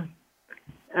 plain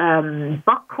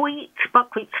buckwheat.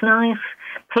 Buckwheat's nice.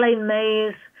 Plain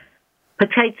maize,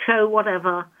 potato,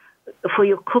 whatever, for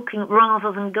your cooking,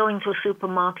 rather than going to a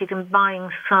supermarket and buying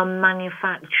some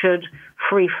manufactured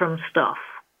free-from stuff.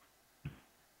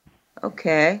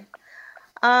 Okay.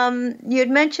 You had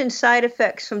mentioned side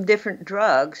effects from different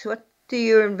drugs. What do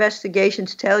your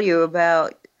investigations tell you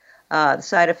about the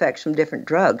side effects from different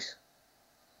drugs?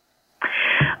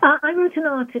 I wrote an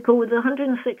article with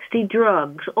 160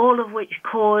 drugs, all of which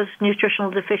cause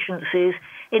nutritional deficiencies,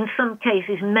 in some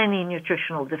cases many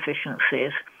nutritional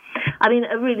deficiencies. I mean,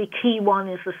 a really key one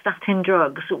is the statin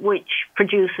drugs, which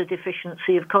produce a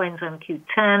deficiency of coenzyme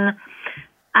Q10,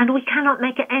 and we cannot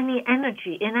make any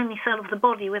energy in any cell of the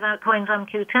body without coenzyme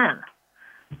Q10.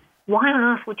 Why on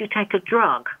earth would you take a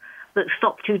drug that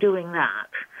stopped you doing that?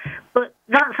 But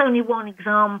that's only one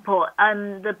example.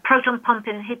 The proton pump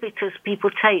inhibitors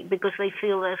people take because they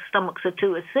feel their stomachs are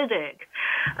too acidic.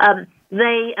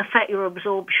 They affect your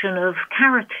absorption of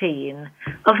carotene,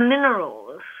 of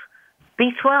minerals,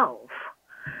 B12.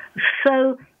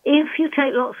 So if you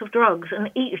take lots of drugs and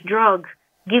each drug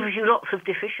gives you lots of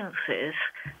deficiencies,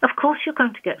 of course you're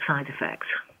going to get side effects.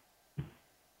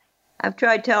 I've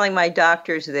tried telling my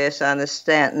doctors this on the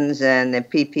statins and the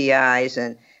PPIs,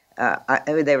 and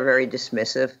they were very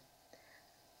dismissive.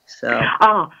 So.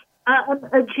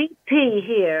 A GP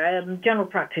here, general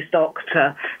practice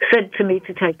doctor, said to me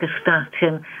to take a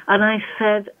statin, and I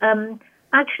said,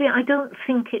 actually, I don't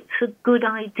think it's a good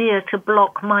idea to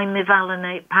block my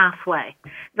mevalonate pathway.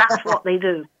 That's what they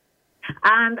do.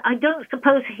 And I don't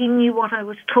suppose he knew what I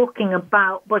was talking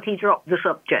about, but he dropped the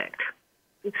subject.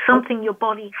 It's something your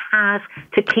body has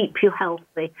to keep you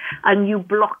healthy, and you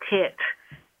block it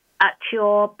at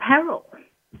your peril.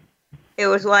 It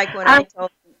was like when I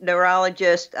told the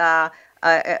neurologist,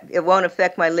 it won't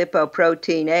affect my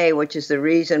lipoprotein A, which is the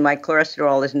reason my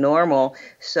cholesterol is normal,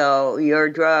 so your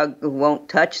drug won't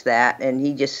touch that. And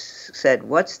he just said,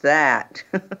 "What's that?"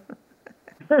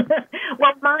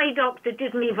 Well, my doctor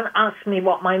didn't even ask me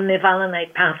what my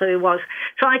mevalonate pathway was.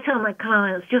 So I tell my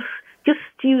clients, just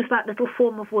use that little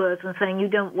form of words and saying you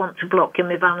don't want to block your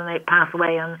mevalonate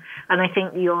pathway, and I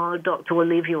think your doctor will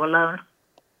leave you alone.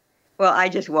 Well, I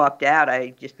just walked out.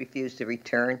 I just refused to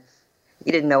return.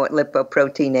 He didn't know what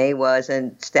lipoprotein A was,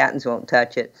 and statins won't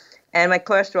touch it. And my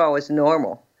cholesterol was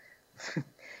normal.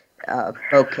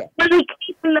 Okay. Well, they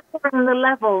keep lowering the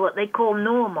level that they call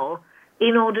normal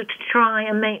in order to try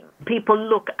and make people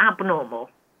look abnormal.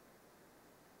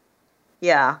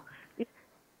 Yeah.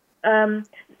 The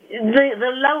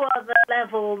lower the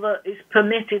level that is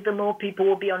permitted, the more people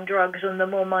will be on drugs and the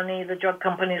more money the drug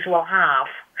companies will have.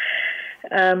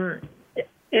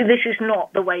 This is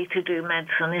not the way to do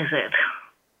medicine, is it?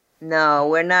 No,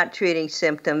 we're not treating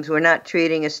symptoms. We're not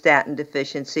treating a statin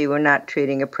deficiency. We're not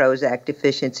treating a Prozac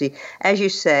deficiency. As you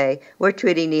say, we're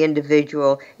treating the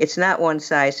individual. It's not one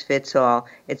size fits all.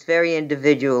 It's very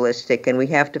individualistic, and we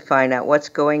have to find out what's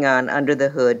going on under the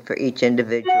hood for each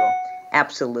individual.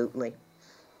 Absolutely.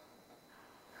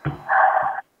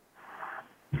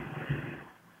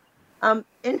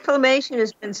 Inflammation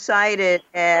has been cited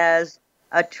as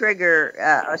a trigger,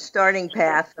 a starting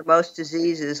path for most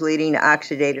diseases leading to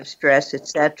oxidative stress,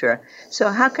 etc. So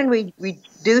how can we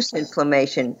reduce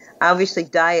inflammation? Obviously,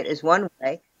 diet is one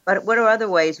way, but what are other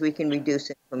ways we can reduce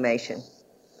inflammation?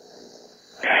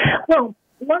 Well,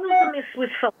 one of them is with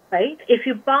sulfate. If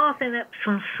you bath in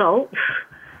Epsom salts,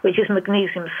 which is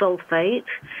magnesium sulfate,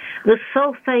 the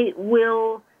sulfate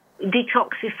will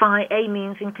detoxify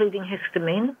amines, including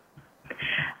histamine.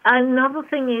 Another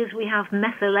thing is we have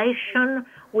methylation.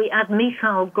 We add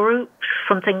methyl groups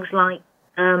from things like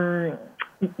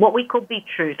what we call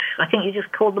beetroot. I think you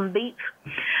just call them beet.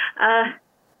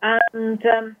 And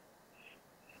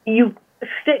you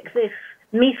stick this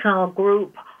methyl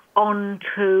group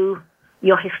onto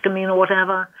your histamine or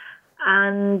whatever,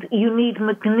 and you need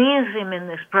magnesium in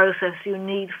this process. You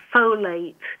need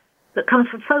folate that comes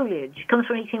from foliage. It comes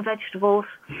from eating vegetables.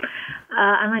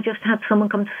 And I just had someone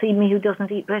come to see me who doesn't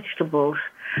eat vegetables.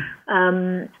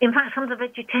 In fact, some of the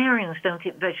vegetarians don't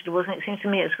eat vegetables, and it seems to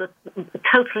me it's a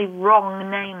totally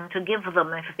wrong name to give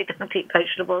them if they don't eat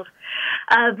vegetables.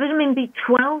 Vitamin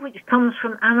B12, which comes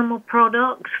from animal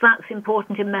products, that's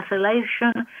important in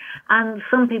methylation. And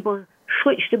some people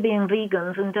switch to being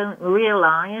vegans and don't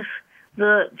realize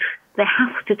that they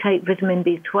have to take vitamin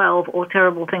B12 or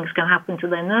terrible things can happen to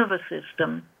their nervous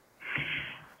system.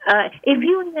 If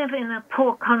you live in a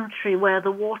poor country where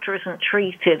the water isn't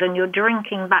treated and you're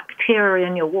drinking bacteria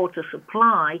in your water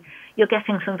supply, you're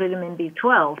getting some vitamin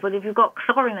B12. But if you've got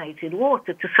chlorinated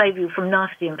water to save you from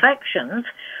nasty infections,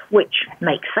 which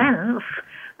makes sense,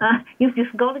 you've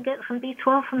just got to get some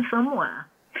B12 from somewhere.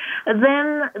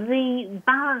 Then the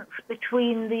balance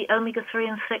between the omega-3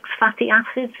 and 6 fatty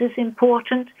acids is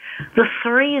important. The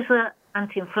 3s are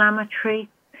anti-inflammatory,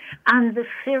 and the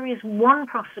series 1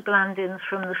 prostaglandins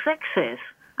from the 6s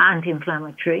are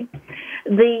anti-inflammatory.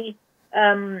 The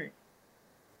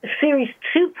series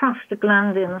 2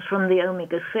 prostaglandins from the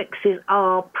omega-6s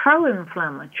are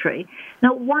pro-inflammatory.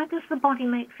 Now, why does the body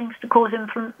make things to cause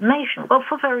inflammation? Well,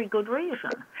 for very good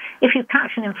reason. If you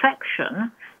catch an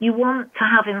infection, you want to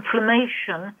have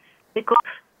inflammation because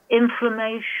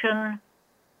inflammation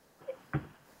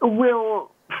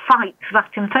will fight that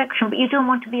infection, but you don't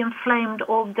want to be inflamed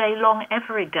all day long,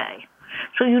 every day.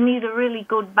 So you need a really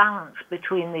good balance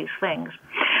between these things.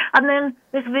 And then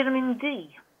there's vitamin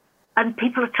D. And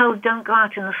people are told don't go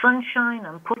out in the sunshine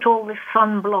and put all this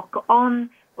sunblock on.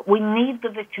 But we need the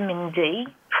vitamin D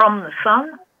from the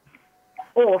sun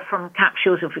or from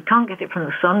capsules if we can't get it from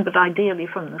the sun, but ideally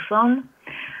from the sun.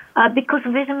 Because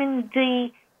vitamin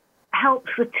D helps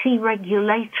the T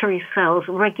regulatory cells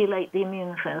regulate the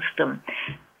immune system.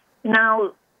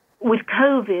 Now, with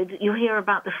COVID, you hear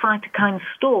about the cytokine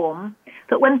storm,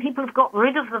 that when people have got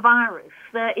rid of the virus,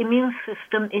 their immune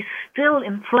system is still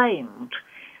inflamed.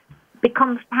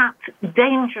 becomes perhaps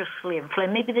dangerously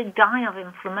inflamed. Maybe they die of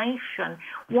inflammation.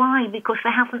 Why? Because they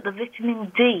haven't the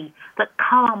vitamin D that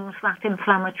calms that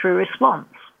inflammatory response.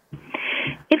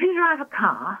 If you drive a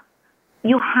car,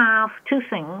 you have two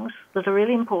things that are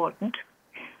really important.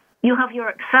 You have your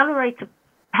accelerator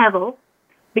pedal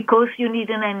because you need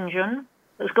an engine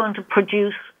that's going to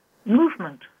produce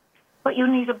movement, but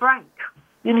you need a brake.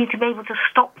 You need to be able to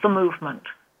stop the movement.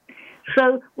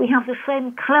 So we have the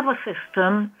same clever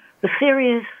system, the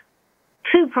series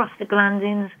 2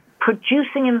 prostaglandins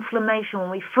producing inflammation when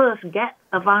we first get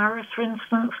a virus, for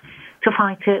instance, to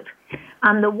fight it,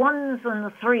 and the 1s and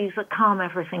the 3s that calm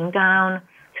everything down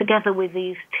together with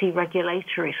these T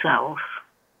regulatory cells.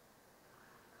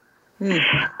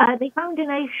 They found in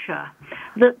Asia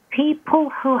that people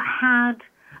who had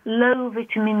low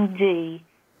vitamin D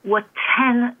were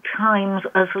 10 times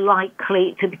as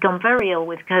likely to become very ill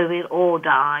with COVID or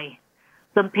die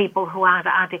than people who had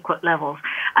adequate levels.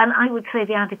 And I would say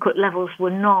the adequate levels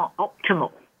were not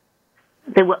optimal.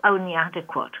 They were only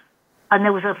adequate. And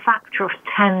there was a factor of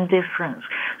 10 difference.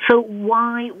 So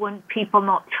why weren't people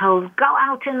not told, go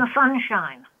out in the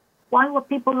sunshine? Why were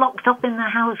people locked up in their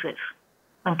houses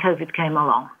when COVID came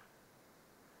along?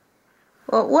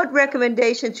 Well, what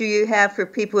recommendations do you have for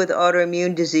people with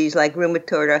autoimmune disease like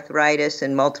rheumatoid arthritis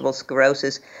and multiple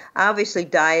sclerosis? Obviously,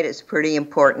 diet is pretty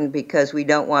important because we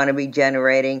don't want to be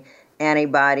generating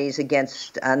antibodies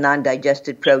against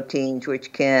non-digested proteins,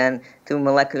 which can, through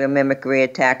molecular mimicry,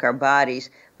 attack our bodies.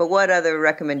 But what other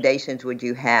recommendations would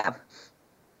you have?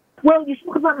 Well, you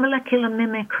talk about molecular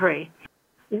mimicry.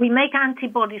 We make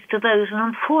antibodies to those,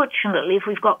 and unfortunately, if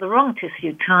we've got the wrong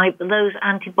tissue type, those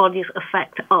antibodies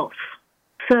affect us.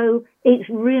 So it's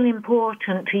really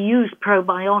important to use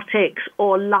probiotics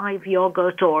or live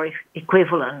yogurt or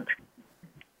equivalent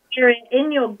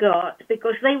in your gut,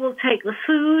 because they will take the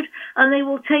food and they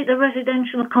will take the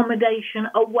residential accommodation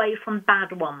away from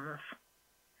bad ones.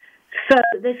 So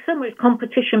there's so much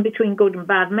competition between good and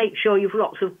bad. Make sure you've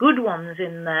lots of good ones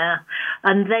in there,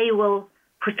 and they will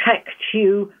protect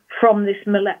you from this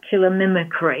molecular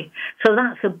mimicry. So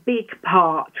that's a big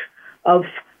part of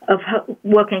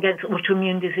working against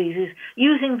autoimmune diseases.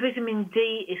 Using vitamin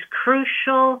D is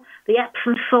crucial. The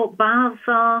Epsom salt baths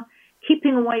are.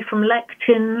 Keeping away from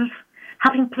lectins.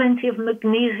 Having plenty of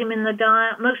magnesium in the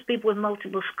diet. Most people with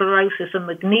multiple sclerosis are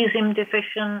magnesium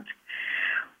deficient.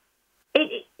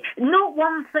 Not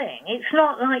one thing. It's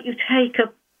not like you take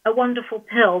a wonderful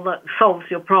pill that solves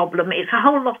your problem. It's a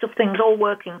whole lot of things all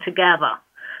working together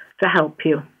to help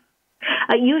you.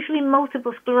 Usually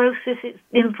multiple sclerosis, it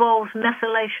involves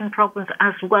methylation problems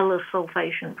as well as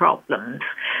sulfation problems.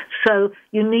 So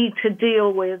you need to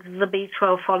deal with the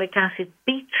B12 folic acid,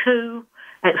 B2,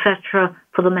 etc.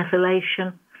 for the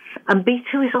methylation. And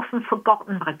B2 is often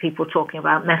forgotten by people talking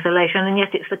about methylation, and yet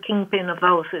it's the kingpin of the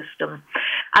whole system.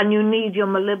 And you need your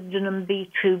molybdenum,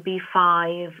 B2,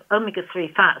 B5,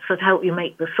 omega-3 fats that help you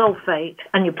make the sulfate,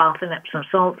 and your bath and Epsom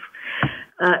salts.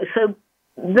 So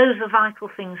those are vital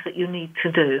things that you need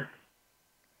to do.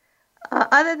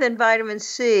 Other than vitamin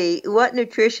C, what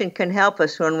nutrition can help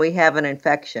us when we have an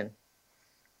infection?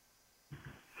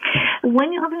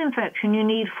 When you have an infection, you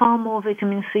need far more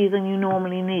vitamin C than you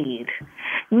normally need.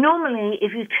 Normally,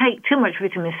 if you take too much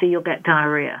vitamin C, you'll get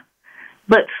diarrhea.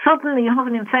 But suddenly you have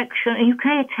an infection and you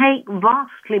can take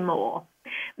vastly more.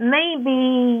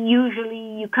 Maybe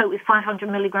usually you cope with 500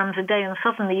 milligrams a day, and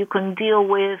suddenly you can deal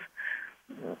with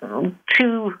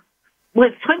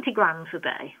 20 grams a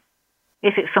day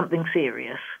if it's something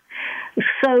serious.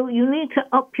 So you need to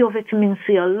up your vitamin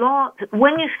C a lot.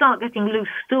 When you start getting loose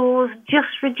stools,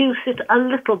 just reduce it a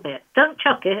little bit. Don't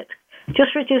chuck it.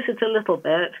 Just reduce it a little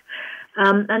bit.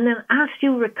 And then as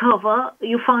you recover,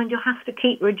 you find you have to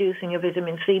keep reducing your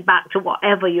vitamin C back to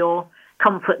whatever your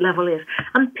comfort level is.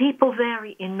 And people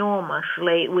vary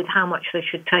enormously with how much they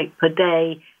should take per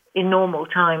day in normal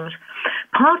times.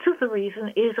 Part of the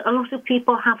reason is a lot of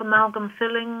people have amalgam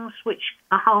fillings, which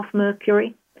are half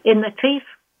mercury, in their teeth.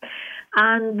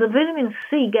 And the vitamin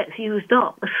C gets used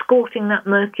up, escorting that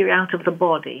mercury out of the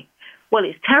body. Well,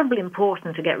 it's terribly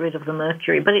important to get rid of the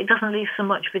mercury, but it doesn't leave so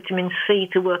much vitamin C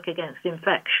to work against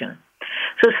infection.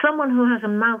 So someone who has a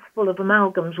mouthful of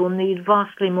amalgams will need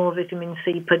vastly more vitamin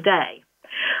C per day.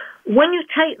 When you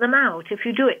take them out, if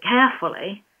you do it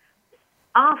carefully,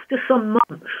 after some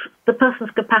months, the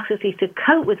person's capacity to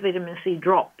cope with vitamin C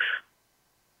drops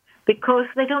because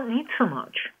they don't need so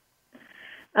much.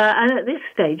 And at this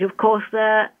stage, of course,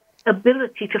 their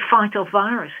ability to fight off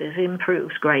viruses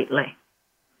improves greatly.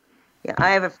 Yeah,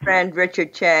 I have a friend,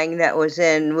 Richard Chang, that was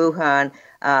in Wuhan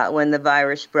when the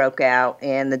virus broke out,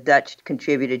 and the Dutch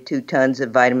contributed 2 tons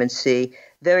of vitamin C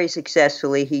very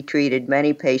successfully. He treated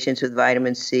many patients with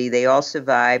vitamin C. They all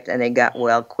survived and they got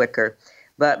well quicker.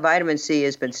 But vitamin C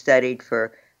has been studied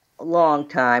for a long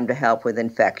time to help with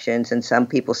infections, and some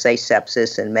people say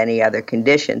sepsis and many other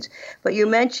conditions. But you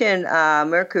mentioned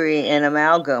mercury in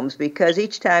amalgams, because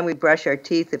each time we brush our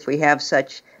teeth, if we have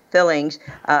such fillings,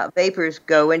 vapors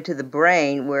go into the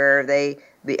brain where they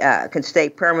can stay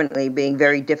permanently, being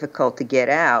very difficult to get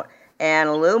out. And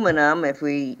aluminum, if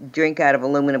we drink out of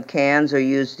aluminum cans or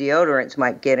use deodorants,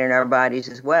 might get in our bodies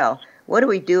as well. What do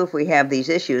we do if we have these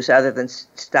issues other than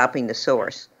stopping the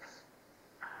source?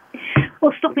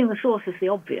 Well, stopping the source is the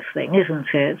obvious thing, isn't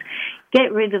it?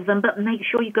 Get rid of them, but make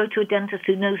sure you go to a dentist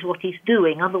who knows what he's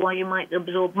doing. Otherwise, you might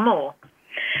absorb more.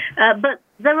 But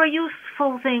there are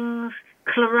useful things.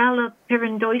 Chlorella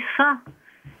pyridosa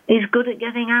is good at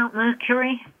getting out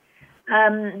mercury.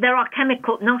 There are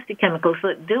nasty chemicals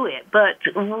that do it, but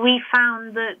we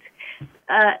found that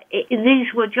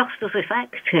these were just as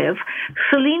effective.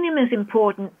 Selenium is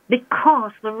important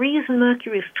because the reason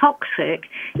mercury is toxic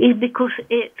is because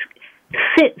it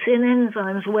sits in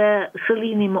enzymes where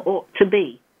selenium ought to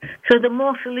be. So the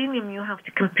more selenium you have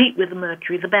to compete with the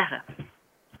mercury, the better.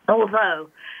 Although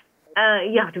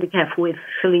you have to be careful with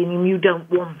selenium. You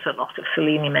don't want a lot of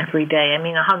selenium every day. I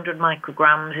mean, 100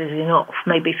 micrograms is enough,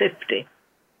 maybe 50.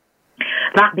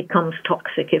 That becomes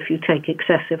toxic if you take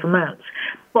excessive amounts.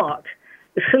 But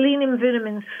selenium,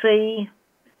 vitamin C,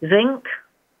 zinc,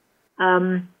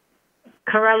 Chlorella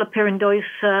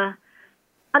pyridosa,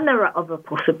 and there are other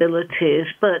possibilities,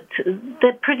 but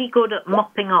they're pretty good at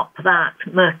mopping up that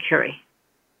mercury.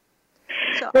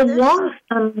 So there was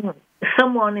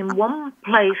someone in one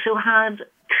place who had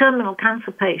terminal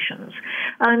cancer patients,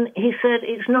 and he said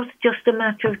it's not just a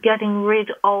matter of getting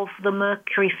rid of the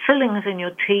mercury fillings in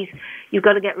your teeth. You've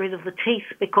got to get rid of the teeth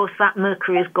because that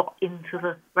mercury has got into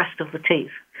the rest of the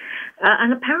teeth.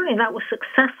 And apparently that was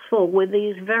successful with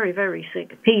these very, very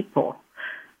sick people.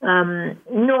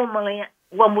 Normally,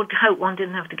 one would hope one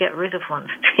didn't have to get rid of one's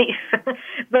teeth.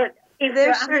 But if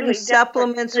there's certain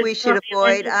supplements we should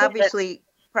avoid. Obviously,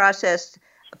 processed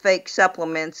fake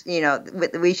supplements,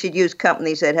 we should use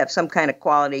companies that have some kind of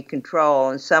quality control.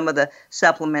 And some of the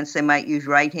supplements, they might use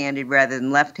right-handed rather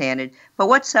than left-handed. But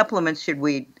what supplements should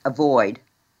we avoid?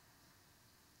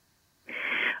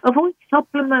 Avoid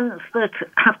supplements that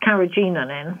have carrageenan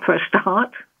in, for a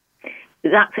start.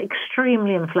 That's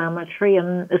extremely inflammatory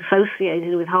and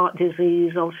associated with heart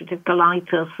disease, ulcerative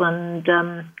colitis, and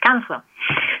cancer.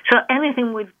 So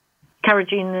anything with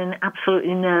carrageenan,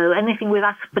 absolutely no. Anything with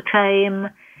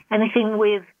aspartame, anything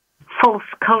with false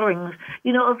colorings.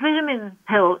 A vitamin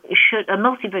pill a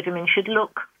multivitamin should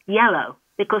look yellow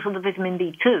because of the vitamin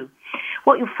B2.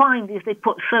 What you find is they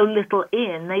put so little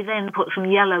in, they then put some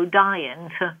yellow dye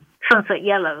in, sunset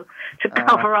yellow, to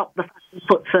cover up the fact they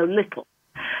put so little.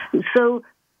 So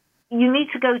you need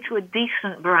to go to a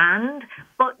decent brand,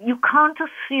 but you can't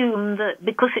assume that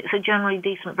because it's a generally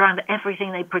decent brand,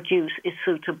 everything they produce is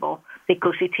suitable,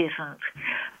 because it isn't.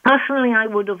 Personally, I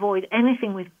would avoid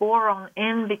anything with boron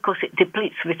in because it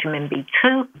depletes vitamin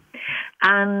B2.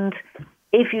 And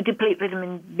if you deplete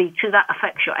vitamin B2, that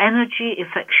affects your energy, it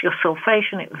affects your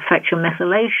sulfation, it affects your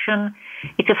methylation,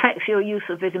 it affects your use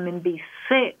of vitamin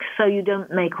B6, so you don't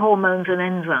make hormones and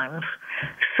enzymes.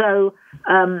 So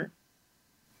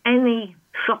any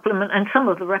supplement, and some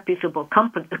of the reputable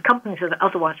companies that are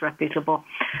otherwise reputable,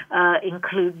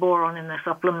 include boron in their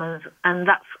supplements, and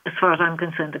that's, as far as I'm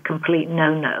concerned, a complete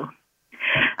no-no.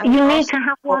 You need to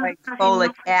have one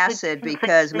folic acid,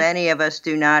 because many of us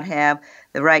do not have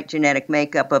the right genetic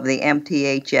makeup of the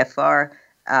MTHFR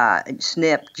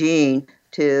SNP gene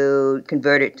to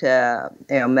convert it to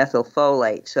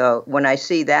methylfolate. So when I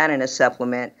see that in a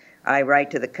supplement, I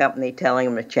write to the company telling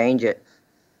them to change it.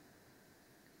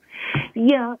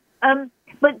 Yeah,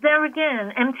 but there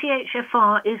again,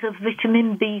 MTHFR is a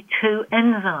vitamin B2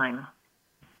 enzyme.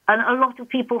 And a lot of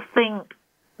people think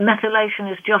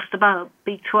methylation is just about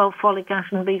B12, folic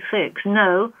acid, and B6.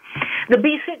 No, the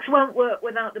B6 won't work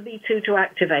without the B2 to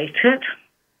activate it.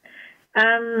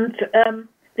 And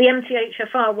the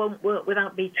MTHFR won't work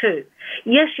without B2.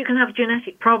 Yes, you can have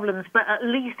genetic problems, but at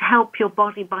least help your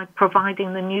body by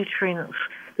providing the nutrients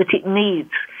that it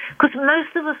needs. Because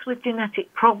most of us with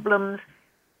genetic problems,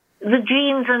 the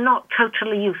genes are not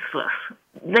totally useless.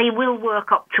 They will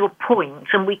work up to a point,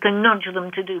 and we can nudge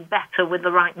them to do better with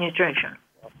the right nutrition.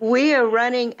 We are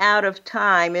running out of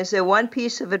time. Is there one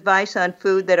piece of advice on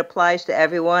food that applies to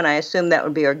everyone? I assume that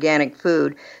would be organic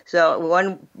food. So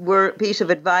one piece of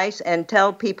advice, and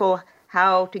tell people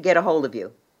how to get a hold of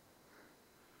you.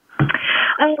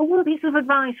 One piece of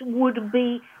advice would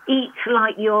be eat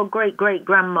like your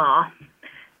great-great-grandma.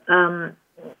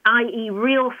 i.e.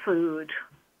 real food,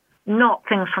 not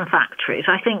things from factories.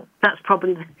 I think that's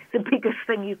probably the biggest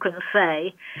thing you can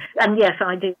say. And yes,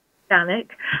 I do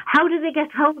organic. How do they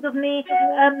get hold of me?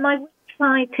 My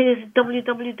website is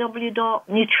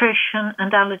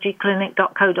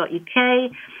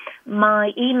www.nutritionandallergyclinic.co.uk.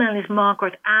 My email is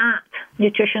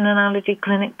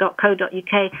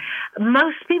margaret@nutritionandallergyclinic.co.uk.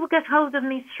 Most people get hold of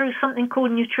me through something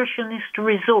called Nutritionist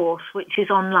Resource, which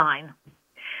is online.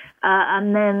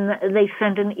 And then they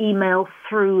send an email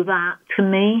through that to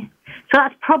me. So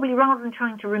that's probably, rather than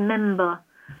trying to remember,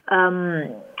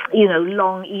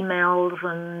 long emails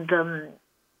and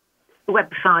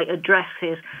website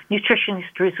addresses,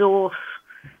 Nutritionist Resource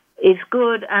is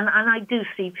good. And I do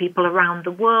see people around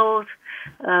the world.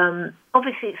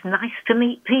 Obviously, it's nice to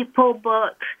meet people,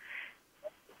 but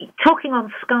talking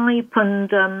on Skype and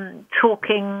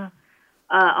talking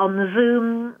on the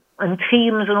Zoom and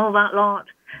Teams and all that lot,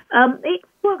 it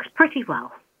works pretty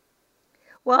well.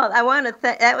 Well, I want to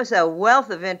that was a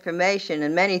wealth of information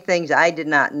and many things I did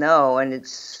not know, and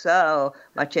it's so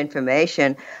much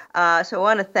information. So I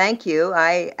want to thank you.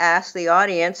 I asked the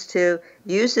audience to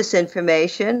use this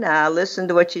information, listen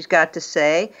to what she's got to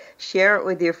say, share it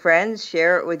with your friends,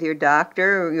 share it with your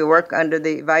doctor, you work under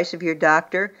the advice of your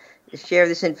doctor, share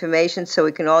this information so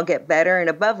we can all get better,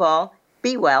 and above all,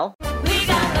 be well.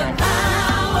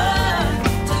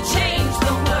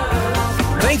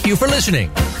 Thank you for listening.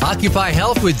 Occupy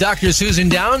Health with Dr. Susan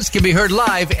Downs can be heard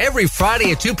live every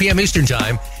Friday at 2 p.m. Eastern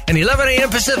Time and 11 a.m.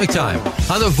 Pacific Time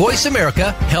on the Voice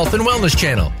America Health and Wellness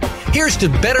Channel. Here's to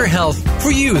better health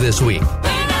for you this week.